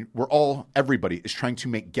world, and everybody is trying to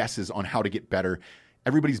make guesses on how to get better.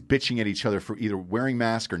 Everybody's bitching at each other for either wearing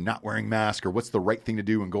mask or not wearing mask, or what's the right thing to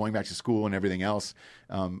do and going back to school and everything else.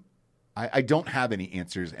 I don't have any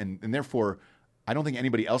answers, and therefore I don't think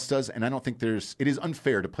anybody else does, and I don't think it is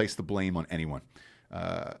unfair to place the blame on anyone.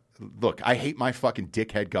 Look, I hate my fucking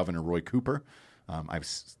dickhead governor, Roy Cooper. I've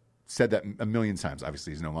said that a million times.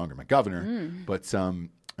 Obviously, he's no longer my governor, but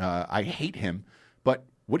I hate him. But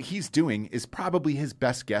what he's doing is probably his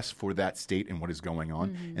best guess for that state and what is going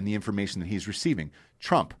on and the information that he's receiving.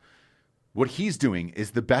 Trump, what he's doing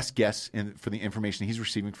is the best guess for the information he's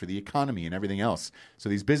receiving for the economy and everything else, so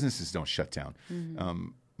these businesses don't shut down.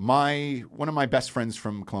 One of my best friends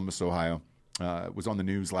from Columbus, Ohio, was on the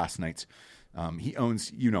news last night. He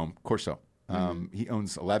owns, Corso. He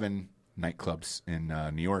owns 11 nightclubs in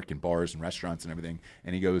New York, and bars and restaurants and everything.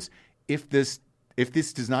 And he goes, if this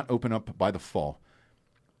does not open up by the fall,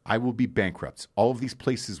 I will be bankrupt. All of these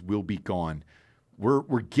places will be gone.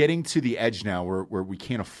 We're getting to the edge now where we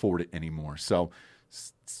can't afford it anymore. So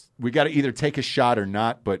we got to either take a shot or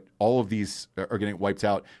not, but all of these are getting wiped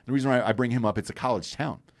out. The reason why I bring him up, it's a college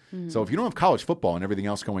town. So if you don't have college football and everything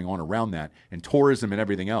else going on around that, and tourism and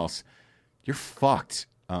everything else, you're fucked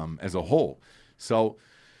as a whole. So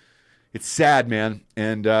it's sad, man.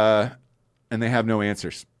 And they have no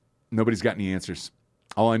answers. Nobody's got any answers.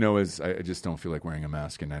 All I know is I just don't feel like wearing a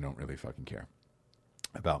mask, and I don't really fucking care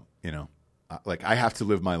about, like, I have to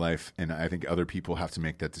live my life, and I think other people have to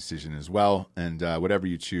make that decision as well. And whatever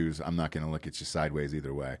you choose, I'm not going to look at you sideways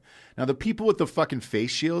either way. Now, the people with the fucking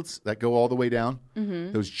face shields that go all the way down,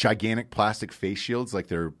 those gigantic plastic face shields, like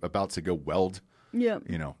they're about to go weld,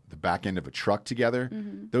 the back end of a truck together,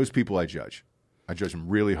 those people I judge. I judge them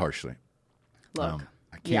really harshly. Look,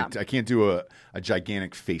 I can't do a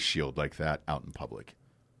gigantic face shield like that out in public.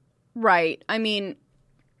 Right. I mean,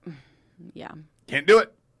 yeah. Can't do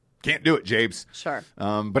it. Can't do it, Jabes. Sure.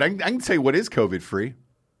 But I can tell you what is COVID free.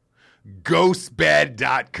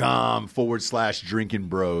 Ghostbed.com/drinking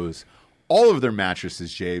bros. All of their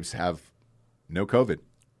mattresses, Jabes, have no COVID.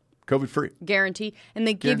 COVID free. Guarantee. And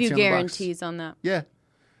they give you guarantees on that. Yeah.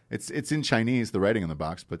 It's in Chinese, the writing on the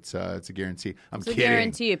box, but it's a guarantee. I'm kidding. It's a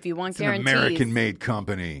guarantee if you want guarantees. It's an American-made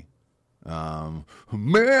company.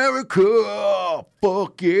 America,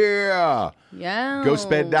 fuck yeah. Yeah.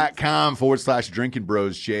 Ghostbed.com/drinking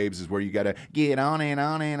bros, Jabes, is where you got to get on it,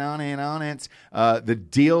 on it, on it, on it. The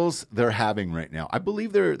deals they're having right now, I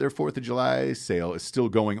believe their 4th of July sale is still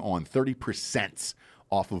going on, 30%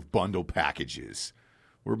 off of bundle packages.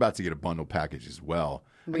 We're about to get a bundle package as well.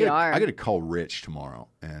 I got to call Rich tomorrow,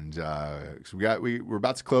 and so we're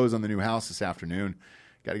about to close on the new house this afternoon.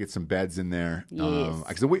 Got to get some beds in there. Yes.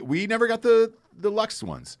 Because we never got the Luxe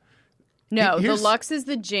ones. No, the Luxe is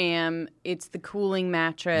the jam. It's the cooling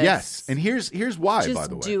mattress. Yes, and here's why. Just by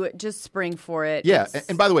the way, do it. Just spring for it. Yeah,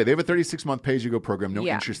 and by the way, they have a 36-month pay-as-you-go program. No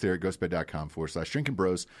Yeah. interest there at ghostbed.com/drinking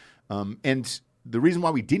bros. And the reason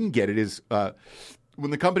why we didn't get it is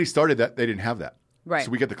when the company started that they didn't have that. Right.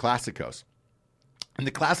 So we got the Classicos. And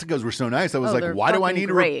the Classicos were so nice. I was they're why do I need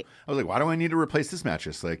great. why do I need to replace this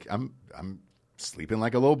mattress? Like I'm sleeping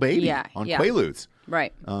like a little baby on Quaaludes.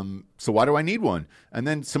 Right. So why do I need one? And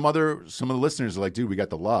then some of the listeners are like, dude, we got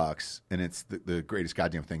the Luxe, and it's the greatest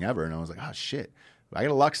goddamn thing ever. And I was like, oh shit, I got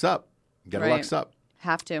to Luxe up. Got to Luxe up.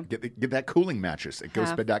 Have to. Get that cooling mattress at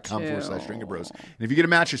ghostbed.com/drinking bros. And if you get a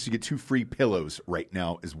mattress, you get 2 free pillows right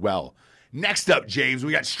now as well. Next up, James,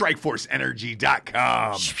 we got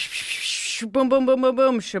StrikeForceEnergy.com. Boom, boom, boom, boom,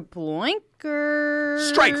 boom.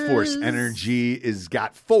 Shaploinkers. Strikeforce Energy has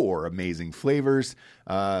got 4 amazing flavors.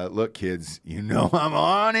 Look, kids, you know I'm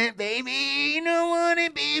on it, baby. You know I'm on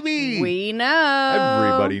it, baby. We know.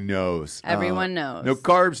 Everybody knows. Everyone knows. No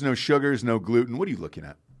carbs, no sugars, no gluten. What are you looking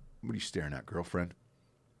at? What are you staring at, girlfriend?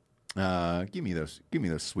 Give me those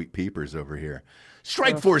sweet peepers over here.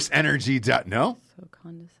 StrikeForceEnergy. No? So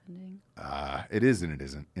condescending. It is and it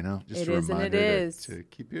isn't. You know, just It a is and reminder it is. to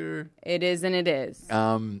keep your. It is and it is.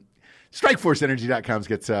 StrikeForceEnergy.com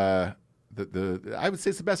gets the I would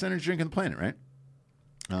say it's the best energy drink on the planet, right?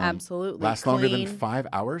 Absolutely. Lasts longer than 5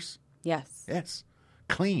 hours. Yes. Yes,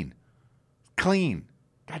 clean. Goddamn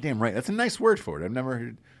right. That's a nice word for it. I've never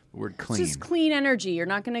heard the word clean. It's just clean energy. You're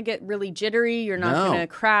not going to get really jittery. You're not No. going to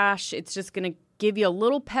crash. It's just going to give you a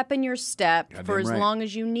little pep in your step Goddamn for as right. long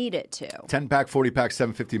as you need it to. 10-pack, 40-pack,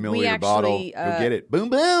 750 milliliter We actually, bottle. Go get it. Boom,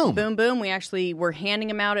 boom. Boom, boom. We actually were handing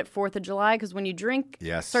them out at 4th of July because when you drink,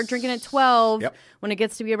 Yes. start drinking at 12. Yep. When it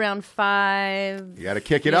gets to be around 5, You got to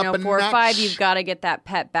kick it up a 4 or notch. 5, you've got to get that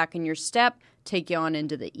pep back in your step, take you on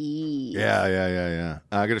into the E. Yeah.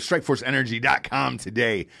 Go to StrikeForceEnergy.com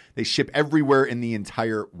today. They ship everywhere in the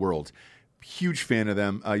entire world. Huge fan of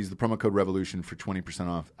them. Use the promo code REVOLUTION for 20%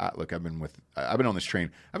 off. Look, I've been on this train.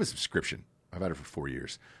 I have a subscription. I've had it for 4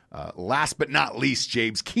 years. Last but not least,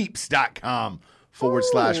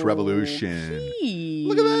 JamesKeeps.com/revolution.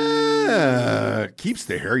 Look at that. Keeps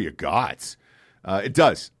the hair you got. It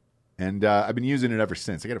does. And I've been using it ever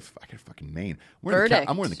since. I got a fucking mane.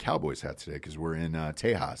 I'm wearing the Cowboys hat today because we're in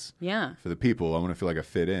Tejas. Yeah. For the people, I want to feel like I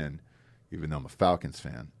fit in, even though I'm a Falcons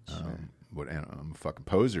fan. But I'm a fucking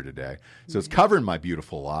poser today. So it's covering my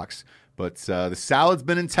beautiful locks. But the salad's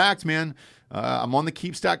been intact, man. I'm on the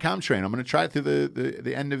Keeps.com train. I'm going to try it through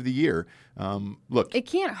the end of the year. Look. It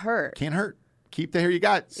can't hurt. Can't hurt. Keep the hair you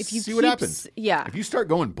got. If you see what happens. Yeah. If you start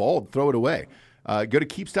going bald, throw it away. Go to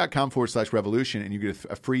Keeps.com/revolution and you get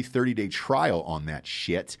a free 30-day trial on that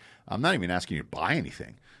shit. I'm not even asking you to buy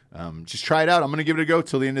anything. Just try it out. I'm going to give it a go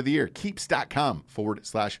till the end of the year.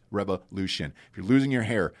 Keeps.com/revolution. If you're losing your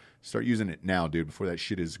hair, start using it now, dude, before that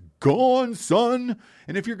shit is gone, son.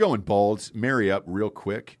 And if you're going bald, marry up real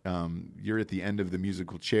quick. You're at the end of the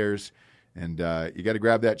musical chairs, and you got to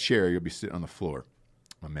grab that chair. You'll be sitting on the floor.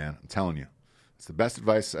 My man, I'm telling you. It's the best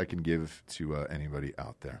advice I can give to anybody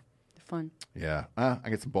out there. Fun. Yeah. I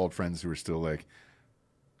get some bald friends who are still like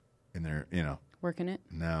in their, Working it?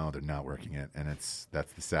 No, they're not working it. And that's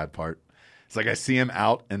the sad part. It's like I see him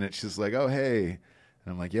out and it's just like, oh, hey. And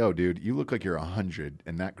I'm like, yo, dude, you look like you're 100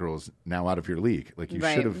 and that girl's now out of your league. Like you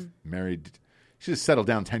should have should have settled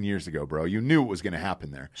down 10 years ago, bro. You knew what was going to happen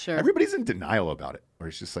there. Sure. Everybody's in denial about it. Or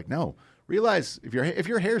it's just like, no, realize if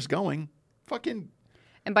your hair's going, fucking.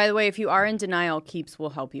 And by the way, if you are in denial, Keeps will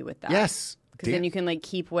help you with that. Yes. Because then you can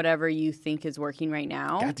keep whatever you think is working right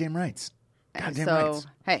now. Goddamn rights. Goddamn so, rights.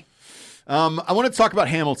 Hey. I want to talk about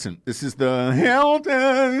Hamilton. This is the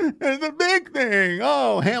Hamilton is the big thing.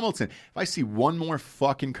 Oh, Hamilton. If I see one more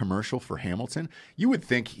fucking commercial for Hamilton, you would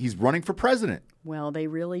think he's running for president. Well, they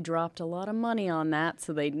really dropped a lot of money on that,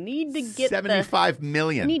 so they need to get $75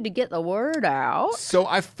 million. Need to get the word out. So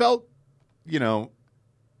I felt, I don't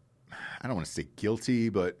want to say guilty,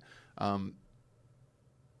 but I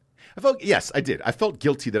did. I felt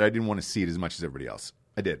guilty that I didn't want to see it as much as everybody else.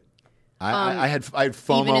 I did. I had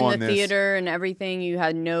FOMO even in on the this. theater and everything, you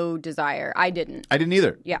had no desire. I didn't. I didn't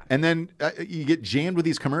either. Yeah. And then you get jammed with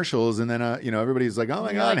these commercials, and then everybody's like, "Oh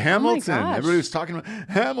my God, like, oh my Hamilton!" gosh. Everybody was talking about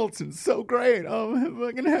Hamilton's so great. Oh,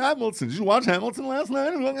 fucking Hamilton! Did you watch Hamilton last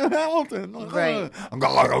night? Fucking Hamilton, Right.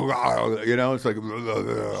 It's like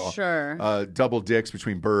Sure. double dicks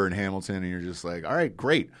between Burr and Hamilton, and you're just like, "All right,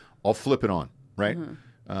 great. I'll flip it on." Right.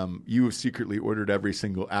 Mm-hmm. You have secretly ordered every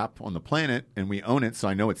single app on the planet, and we own it, so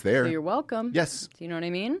I know it's there. So you're welcome. Yes. Do you know what I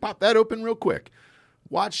mean? Pop that open real quick.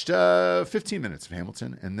 Watched 15 minutes of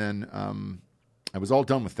Hamilton, and then I was all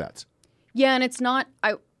done with that. Yeah, and it's not.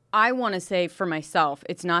 I want to say for myself,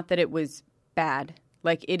 it's not that it was bad.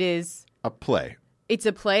 Like it is. A play. It's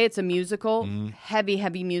a play. It's a musical.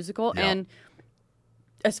 Heavy musical. Yeah. And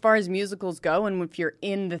as far as musicals go, and if you're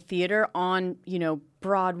in the theater on,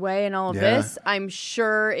 Broadway and all of this, I'm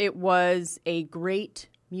sure it was a great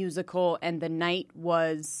musical and the night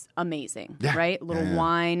was amazing, right? A little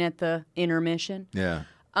wine at the intermission. Yeah.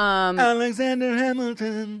 Alexander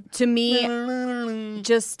Hamilton. To me,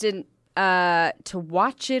 just to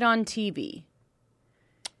watch it on TV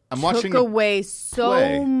I'm watching took away so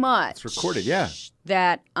play. much. It's recorded, yeah.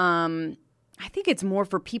 That I think it's more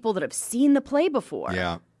for people that have seen the play before.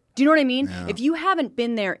 Yeah. Do you know what I mean? Yeah. If you haven't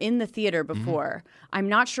been there in the theater before, I'm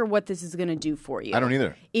not sure what this is going to do for you. I don't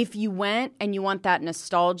either. If you went and you want that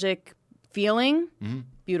nostalgic feeling,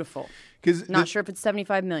 beautiful. Not sure if it's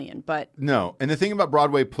 75 million, but no. And the thing about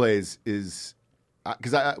Broadway plays is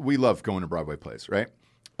because we love going to Broadway plays, right?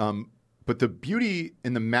 But the beauty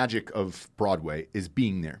and the magic of Broadway is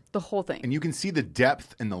being there. The whole thing. And you can see the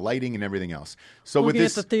depth and the lighting and everything else. So Looking with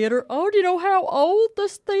this at the theater, do you know how old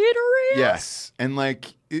this theater is? Yes. And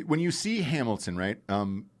when you see Hamilton, right?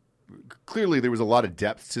 Clearly there was a lot of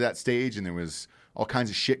depth to that stage, and there was all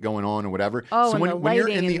kinds of shit going on or whatever. Oh, so and the when you're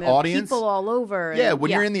lighting in the and audience, people all over. yeah,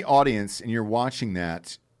 when you're in the audience and you're watching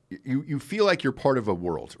that, you feel like you're part of a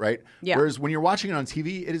world, right? Yeah. Whereas when you're watching it on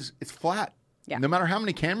TV, it's flat. Yeah. No matter how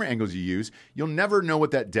many camera angles you use, you'll never know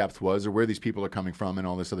what that depth was or where these people are coming from and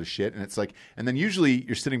all this other shit. And it's like, and then usually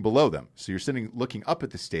you're sitting below them. So you're looking up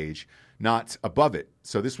at the stage, not above it.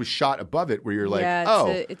 So this was shot above it where you're like,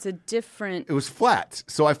 it's a different. It was flat.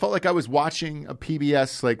 So I felt like I was watching a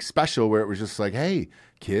PBS special where it was just like, hey,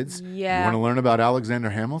 kids, you want to learn about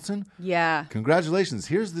Alexander Hamilton? Yeah. Congratulations.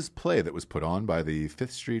 Here's this play that was put on by the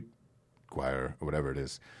Fifth Street Choir or whatever it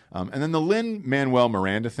is. And then the Lin-Manuel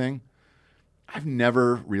Miranda thing. I've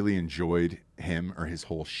never really enjoyed him or his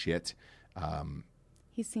whole shit.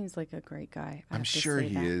 He seems like a great guy. I'm sure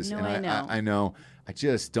he is. No, and I know. I know. I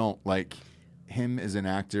just don't like him as an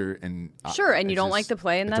actor. And sure, and you don't like the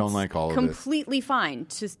play, and that's don't like all completely fine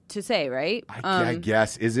to say, right? I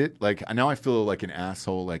guess. Is it? Like, now I feel like an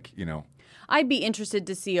asshole, I'd be interested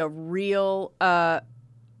to see a real,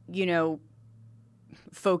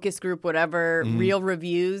 focus group, whatever, real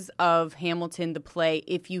reviews of Hamilton, the play,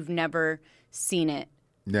 if you've never seen it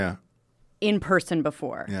in person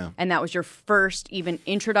before. Yeah. And that was your first even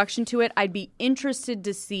introduction to it. I'd be interested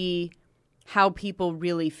to see how people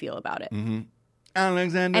really feel about it. Mm-hmm.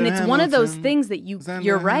 Alexander and it's Hamilton, one of those things that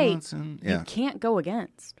you're right, Hamilton. Yeah. You can't go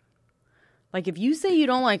against. Like, if you say you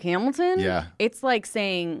don't like Hamilton, it's like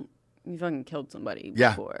saying you fucking killed somebody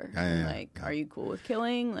before. Yeah. Like, are you cool with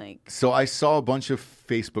killing? Like, so I saw a bunch of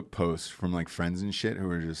Facebook posts from friends and shit who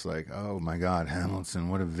were just like, "Oh my God, Hamilton!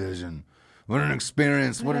 What a vision! What an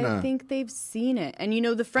experience! I think they've seen it." And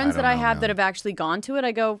the friends that I have that have actually gone to it,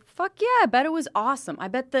 I go, "Fuck yeah! I bet it was awesome. I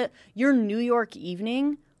bet your New York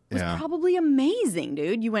evening was probably amazing,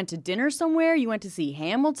 dude. You went to dinner somewhere. You went to see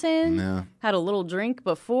Hamilton. Had a little drink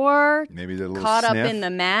before. Maybe did a little caught sniff. up in the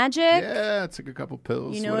magic. Yeah, took a couple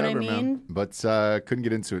pills. You know what I mean? Man. But couldn't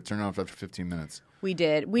get into it. Turned off after 15 minutes. We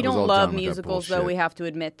did. We don't love musicals, though. We have to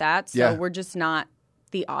admit that. So we're just not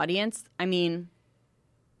the audience. I mean,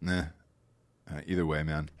 nah. Either way,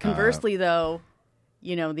 man. Conversely, though,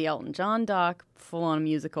 the Elton John doc, full on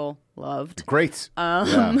musical, loved. Great.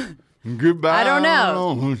 Goodbye. I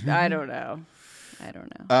don't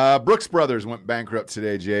know. Brooks Brothers went bankrupt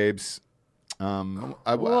today, Jabes. You're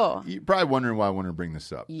probably wondering why I want to bring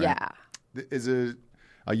this up. Yeah. Right? As a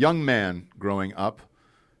young man growing up,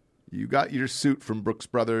 you got your suit from Brooks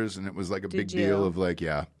Brothers, and it was like a big deal of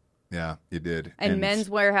yeah, you did. And Men's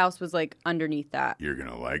Warehouse was underneath that. You're going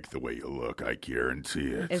to like the way you look, I guarantee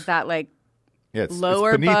it. Is that it's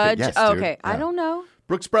lower budge? Yes, okay, yeah. I don't know.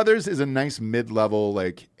 Brooks Brothers is a nice mid-level,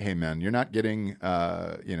 hey man, you're not getting,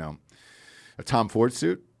 a Tom Ford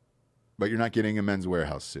suit, but you're not getting a Men's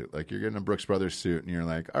Warehouse suit. Like, you're getting a Brooks Brothers suit, and you're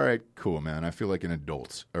like, all right, cool, man. I feel like an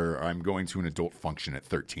adult, or I'm going to an adult function at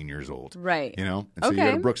 13 years old. Right. You know? And so you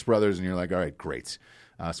go to Brooks Brothers, and you're like, all right, great.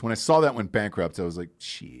 So when I saw that went bankrupt, I was like,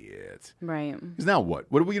 shit. Right. Because now what?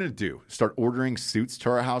 What are we going to do? Start ordering suits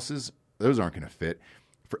to our houses? Those aren't going to fit.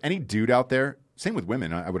 For any dude out there, same with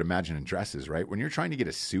women, I would imagine, in dresses, right? When you're trying to get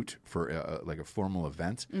a suit for like a formal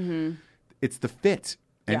event, it's the fit.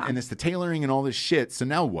 And it's the tailoring and all this shit. So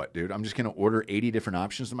now what, dude? I'm just going to order 80 different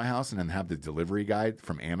options to my house and then have the delivery guy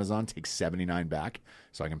from Amazon take 79 back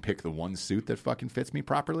so I can pick the one suit that fucking fits me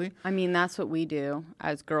properly? I mean, that's what we do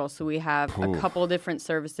as girls. So we have a couple different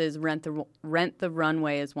services. Rent the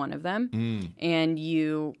Runway is one of them. And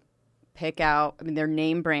you pick out, I mean, they're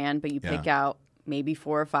name brand, but you pick out maybe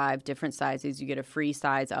 4 or 5 different sizes. You get a free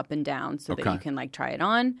size up and down so that you can like try it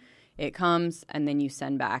on. It comes, and then you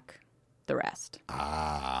send back the rest.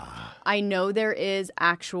 I know there is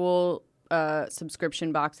actual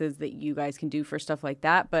subscription boxes that you guys can do for stuff like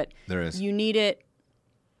that, but there is. You need it.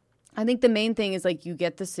 I think the main thing is like you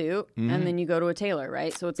get the suit and then you go to a tailor,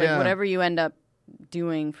 right? So it's like whatever you end up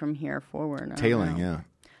doing from here forward. Tailing, yeah.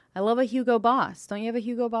 I love a Hugo Boss. Don't you have a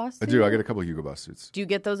Hugo Boss? I do. I get a couple of Hugo Boss suits. Do you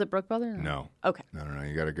get those at Brooke Brothers? No. Okay. No.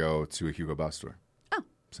 You got to go to a Hugo Boss store. Oh.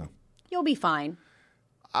 So You'll be fine.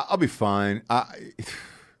 I'll be fine.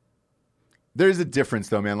 There's a difference,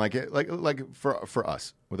 though, man. Like for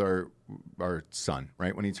us with our son,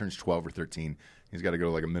 right? When he turns 12 or 13, he's got to go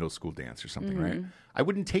to like a middle school dance or something, right? I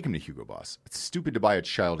wouldn't take him to Hugo Boss. It's stupid to buy a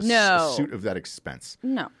child a suit of that expense.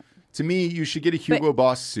 No. To me, you should get a Hugo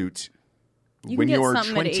Boss suit when you're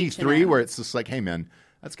 23, where it's just like, hey, man,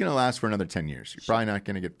 that's going to last for another 10 years. You're probably not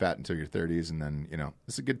going to get fat until your 30s, and then,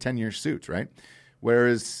 it's a good 10-year suit, right?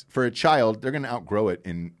 Whereas for a child, they're going to outgrow it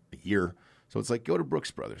in a year. So it's like, go to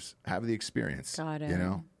Brooks Brothers, have the experience. Got it.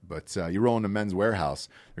 But you roll into Men's Warehouse,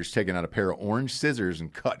 they're just taking out a pair of orange scissors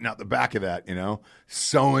and cutting out the back of that,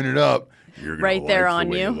 sewing it up. You're gonna right there like on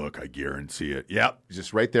the way you. Look, I guarantee it. Yep,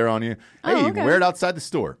 just right there on you. Hey, you can wear it outside the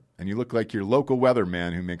store, and you look like your local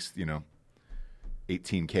weatherman who makes,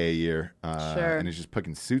 $18K a year, and is just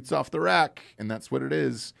picking suits off the rack, and that's what it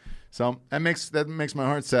is. So that makes my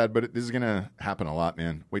heart sad, but this is gonna happen a lot,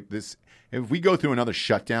 man. If we go through another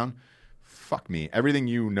shutdown, fuck me, everything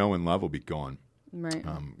you know and love will be gone. Right.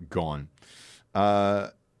 Gone.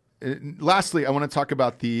 Lastly, I want to talk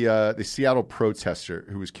about the Seattle protester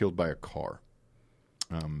who was killed by a car.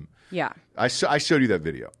 I showed you that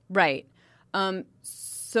video. Right.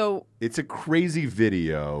 So it's a crazy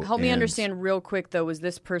video. Help me understand real quick, though. Was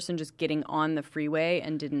this person just getting on the freeway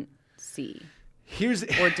and didn't see?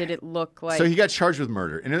 Or did it look like? So he got charged with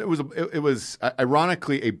murder, and it was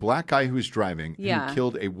ironically a black guy who was driving who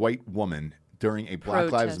killed a white woman during a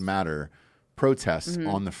Black Lives Matter protest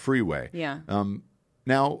on the freeway. Yeah.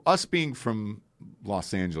 Now, us being from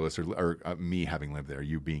Los Angeles, or me having lived there,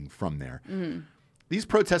 you being from there, these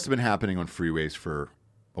protests have been happening on freeways for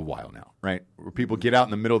a while now, right? Where people get out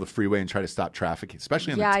in the middle of the freeway and try to stop traffic,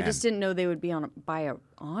 especially on the 10. I just didn't know they would be by an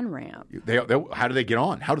on-ramp. How do they get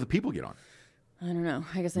on? How do the people get on? I don't know.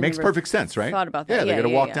 I guess makes perfect sense, right? Thought about that. Yeah, they got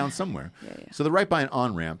to walk down somewhere. Yeah. So they're right by an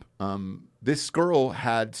on-ramp. This girl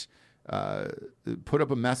had put up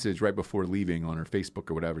a message right before leaving on her Facebook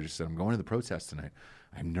or whatever. Just said, "I'm going to the protest tonight.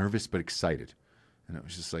 I'm nervous but excited." And it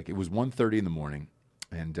was just like, it was 1:30 in the morning,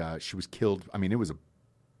 and she was killed. I mean, it was a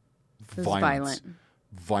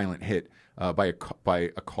violent hit by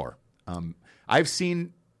a car. I've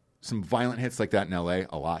seen some violent hits like that in LA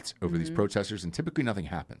a lot over these protesters, and typically nothing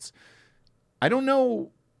happens. I don't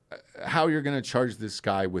know how you're going to charge this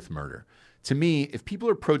guy with murder. To me, if people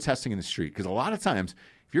are protesting in the street, because a lot of times,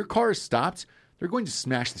 if your car is stopped, they're going to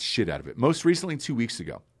smash the shit out of it. Most recently, 2 weeks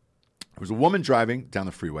ago, there was a woman driving down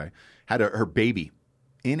the freeway, had her baby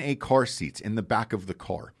in a car seat in the back of the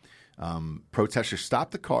car. Protesters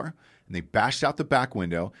stopped the car, and they bashed out the back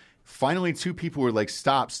window. Finally, 2 people were like,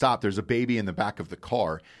 stop, there's a baby in the back of the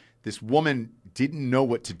car. This woman didn't know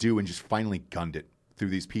what to do and just finally gunned it through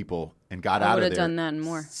these people and got out of there. I would have done that and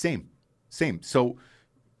more. Same. So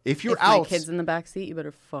if you're my kid's in the back seat, you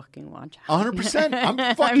better fucking watch out. 100%.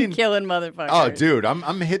 I'm fucking I'm killing motherfuckers. Oh, dude, I'm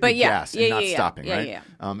hitting the gas and not stopping, right? Yeah.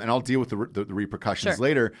 And I'll deal with the repercussions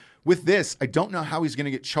later. With this, I don't know how he's going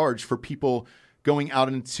to get charged for people going out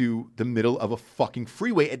into the middle of a fucking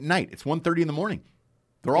freeway at night. It's 1:30 in the morning.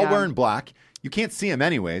 They're all wearing black. You can't see them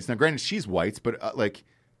anyways. Now, granted, she's white, but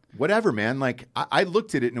whatever, man. Like, I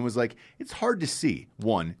looked at it and it was like, it's hard to see.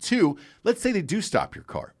 1. 2, let's say they do stop your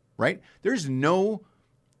car, right? There's no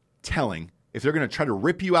telling if they're going to try to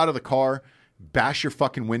rip you out of the car, bash your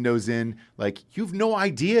fucking windows in. Like, you've no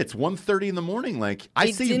idea. It's 1:30 in the morning. Like,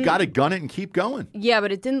 I say you've got to gun it and keep going. Yeah,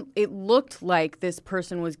 but it looked like this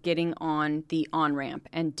person was getting on the on-ramp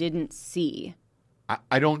and didn't see.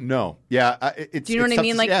 I don't know. Yeah. Do you know what I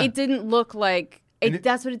mean? Like, it didn't look like...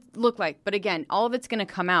 that's what it looked like. But again, all of it's going to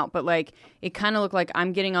come out. But, like, it kind of looked like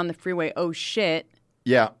I'm getting on the freeway. Oh, shit.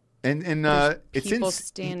 Yeah. And it's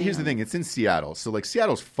here's the thing. It's in Seattle. So, like,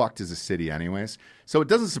 Seattle's fucked as a city anyways. So it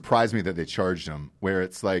doesn't surprise me that they charged him, where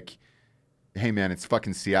it's like, hey, man, it's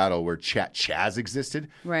fucking Seattle where Chaz existed.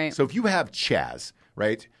 Right. So if you have Chaz,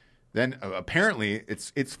 right, then apparently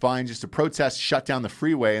it's fine just to protest, shut down the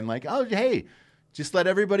freeway, and like, oh, hey, just let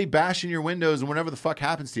everybody bash in your windows, and whatever the fuck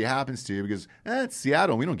happens to you, because it's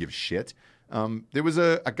Seattle. We don't give a shit. There was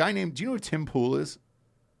a guy named, do you know who Tim Pool is?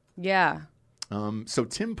 Yeah. So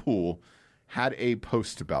Tim Pool had a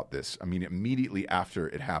post about this. I mean, immediately after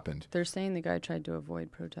it happened. They're saying the guy tried to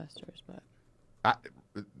avoid protesters, but...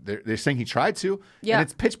 They're saying he tried to. Yeah. And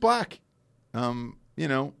it's pitch black. You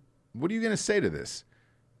know, what are you going to say to this?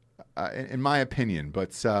 In my opinion.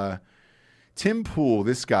 But Tim Pool,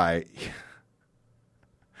 this guy...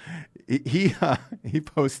 He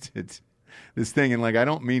posted this thing, and like, I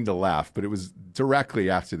don't mean to laugh, but it was directly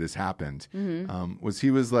after this happened. Mm-hmm.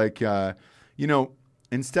 He was like, you know,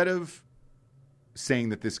 instead of saying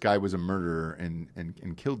that this guy was a murderer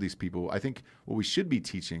and killed these people, I think what we should be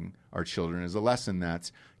teaching our children is a lesson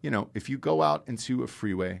that, you know, if you go out into a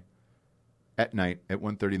freeway at night at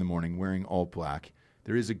 1:30 in the morning wearing all black,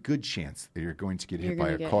 there is a good chance that you're going to get hit by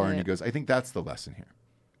a car. And he goes, I think that's the lesson here.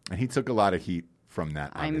 And he took a lot of heat from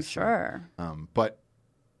that, obviously. I'm sure. But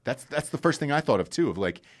that's the first thing I thought of, too, of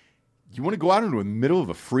like, you want to go out into the middle of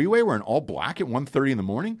a freeway wearing all black at 1:30 in the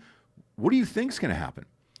morning? What do you think's going to happen?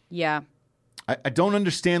 Yeah. I don't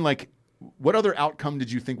understand, like, what other outcome did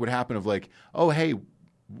you think would happen of like, oh, hey,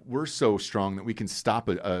 we're so strong that we can stop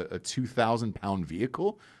a 2,000-pound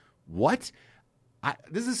vehicle? What?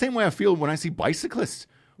 This is the same way I feel when I see bicyclists.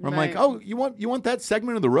 Where I'm like, oh, you want that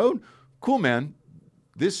segment of the road? Cool, man.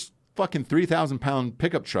 This fucking 3,000-pound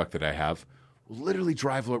pickup truck that I have will literally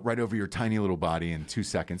drive right over your tiny little body in 2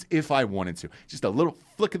 seconds if I wanted to. Just a little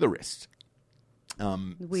flick of the wrist.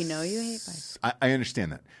 We know you hate bikes. I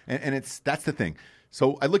understand that. And that's the thing.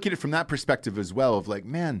 So I look at it from that perspective as well of like,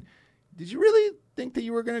 man, did you really think that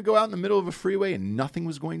you were going to go out in the middle of a freeway and nothing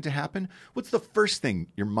was going to happen? What's the first thing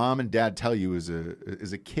your mom and dad tell you as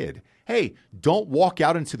a kid? Hey, don't walk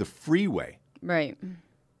out into the freeway. Right.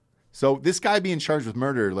 So this guy being charged with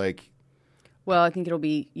murder, like... Well, I think it'll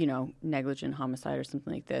be, you know, negligent homicide or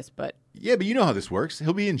something like this, but... Yeah, but you know how this works.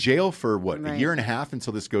 He'll be in jail for, a year and a half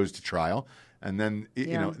until this goes to trial. And then,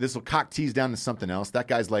 you know, this will cock tease down to something else. That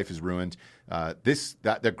guy's life is ruined.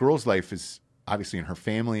 That girl's life is, obviously, and her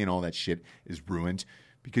family and all that shit is ruined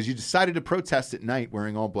because you decided to protest at night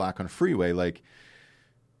wearing all black on a freeway. Like,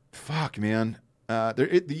 fuck, man.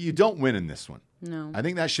 You don't win in this one. No. I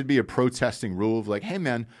think that should be a protesting rule of like, hey,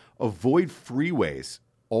 man, avoid freeways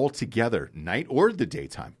altogether, night or the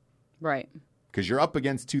daytime. Right. Because you're up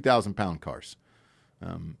against 2,000-pound cars.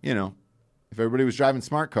 You know, if everybody was driving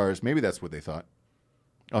smart cars, maybe that's what they thought.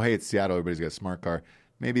 Oh, hey, it's Seattle. Everybody's got a smart car.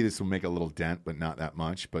 Maybe this will make a little dent, but not that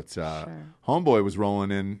much. But Homeboy was rolling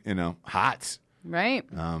in, you know, hot. Right.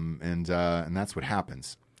 And that's what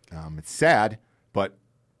happens. It's sad, but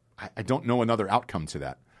I don't know another outcome to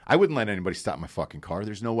that. I wouldn't let anybody stop my fucking car.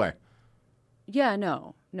 There's no way. Yeah,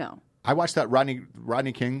 no. I watched that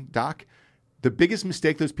Rodney King doc. The biggest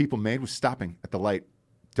mistake those people made was stopping at the light.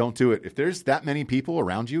 Don't do it. If there's that many people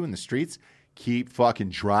around you in the streets, keep fucking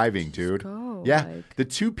driving, dude. Go, yeah. The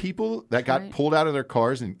two people that got pulled out of their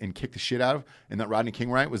cars and kicked the shit out of in that Rodney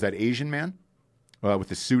King riot was that Asian man with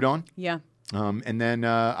the suit on. Yeah. And then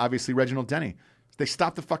obviously Reginald Denny. They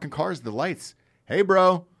stopped the fucking cars at the lights. Hey,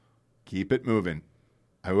 bro, keep it moving.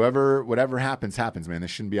 Whatever happens, man. They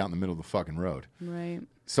shouldn't be out in the middle of the fucking road. Right.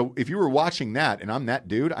 So if you were watching that and I'm that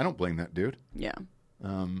dude, I don't blame that dude. Yeah.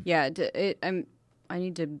 I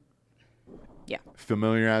need to. Yeah.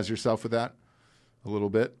 Familiarize yourself with that a little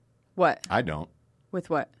bit. What? I don't. With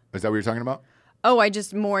what? Is that what you're talking about? Oh,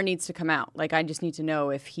 more needs to come out. Like, I just need to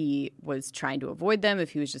know if he was trying to avoid them,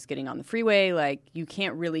 if he was just getting on the freeway. Like, you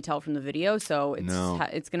can't really tell from the video, so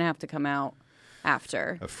it's going to have to come out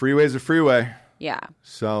after. A freeway's a freeway. Yeah.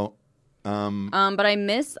 So, but I've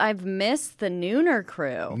missed the Nooner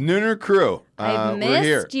crew. Nooner crew. I've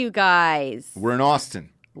missed you guys. We're in Austin.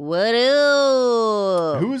 What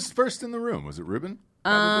up? Who was first in the room? Was it Ruben?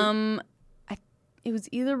 It was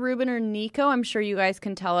either Ruben or Nico. I'm sure you guys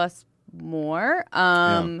can tell us more.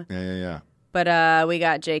 Yeah. But we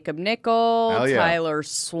got Jacob Nickel, yeah. Tyler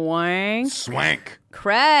Swank.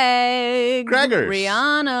 Craig. Craigers.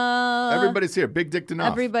 Rihanna. Everybody's here. Big Dick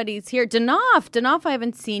Danoff. Everybody's here. Danoff, I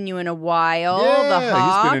haven't seen you in a while. Yeah, the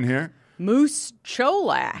Hawk. he's been in here. Moose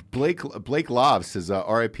Cholak. Blake Love says,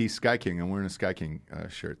 R.I.P. Sky King. I'm wearing a Sky King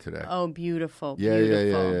shirt today. Oh, beautiful. Yeah.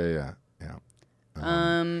 Yeah.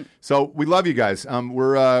 So we love you guys.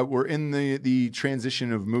 We're in the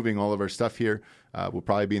transition of moving all of our stuff here. We'll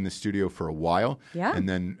probably be in the studio for a while. Yeah. And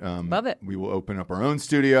then Love it. we will open up our own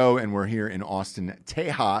studio, and we're here in Austin,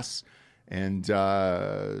 Tejas. And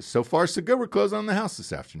so far, so good. We're closing on the house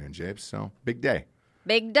this afternoon, Japes. So big day.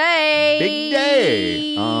 Big day. Big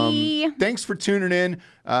day. Thanks for tuning in.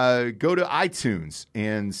 Go to iTunes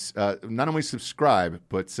and not only subscribe,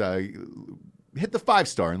 but hit the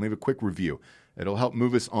 5-star and leave a quick review. It'll help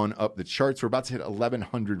move us on up the charts. We're about to hit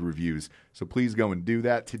 1,100 reviews, so please go and do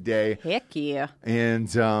that today. Heck yeah.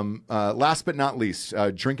 And last but not least,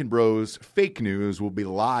 Drinking Bros Fake News will be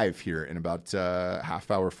live here in about half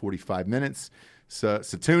hour, 45 minutes. So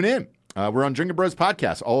tune in. We're on Drinking Bros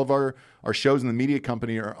Podcast. All of our shows in the media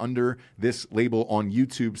company are under this label on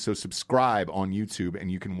YouTube, so subscribe on YouTube, and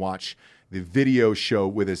you can watch the video show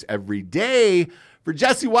with us every day. For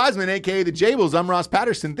Jesse Wiseman, a.k.a. The Jables, I'm Ross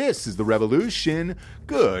Patterson. This is The Revolution.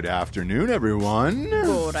 Good afternoon, everyone.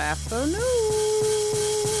 Good afternoon.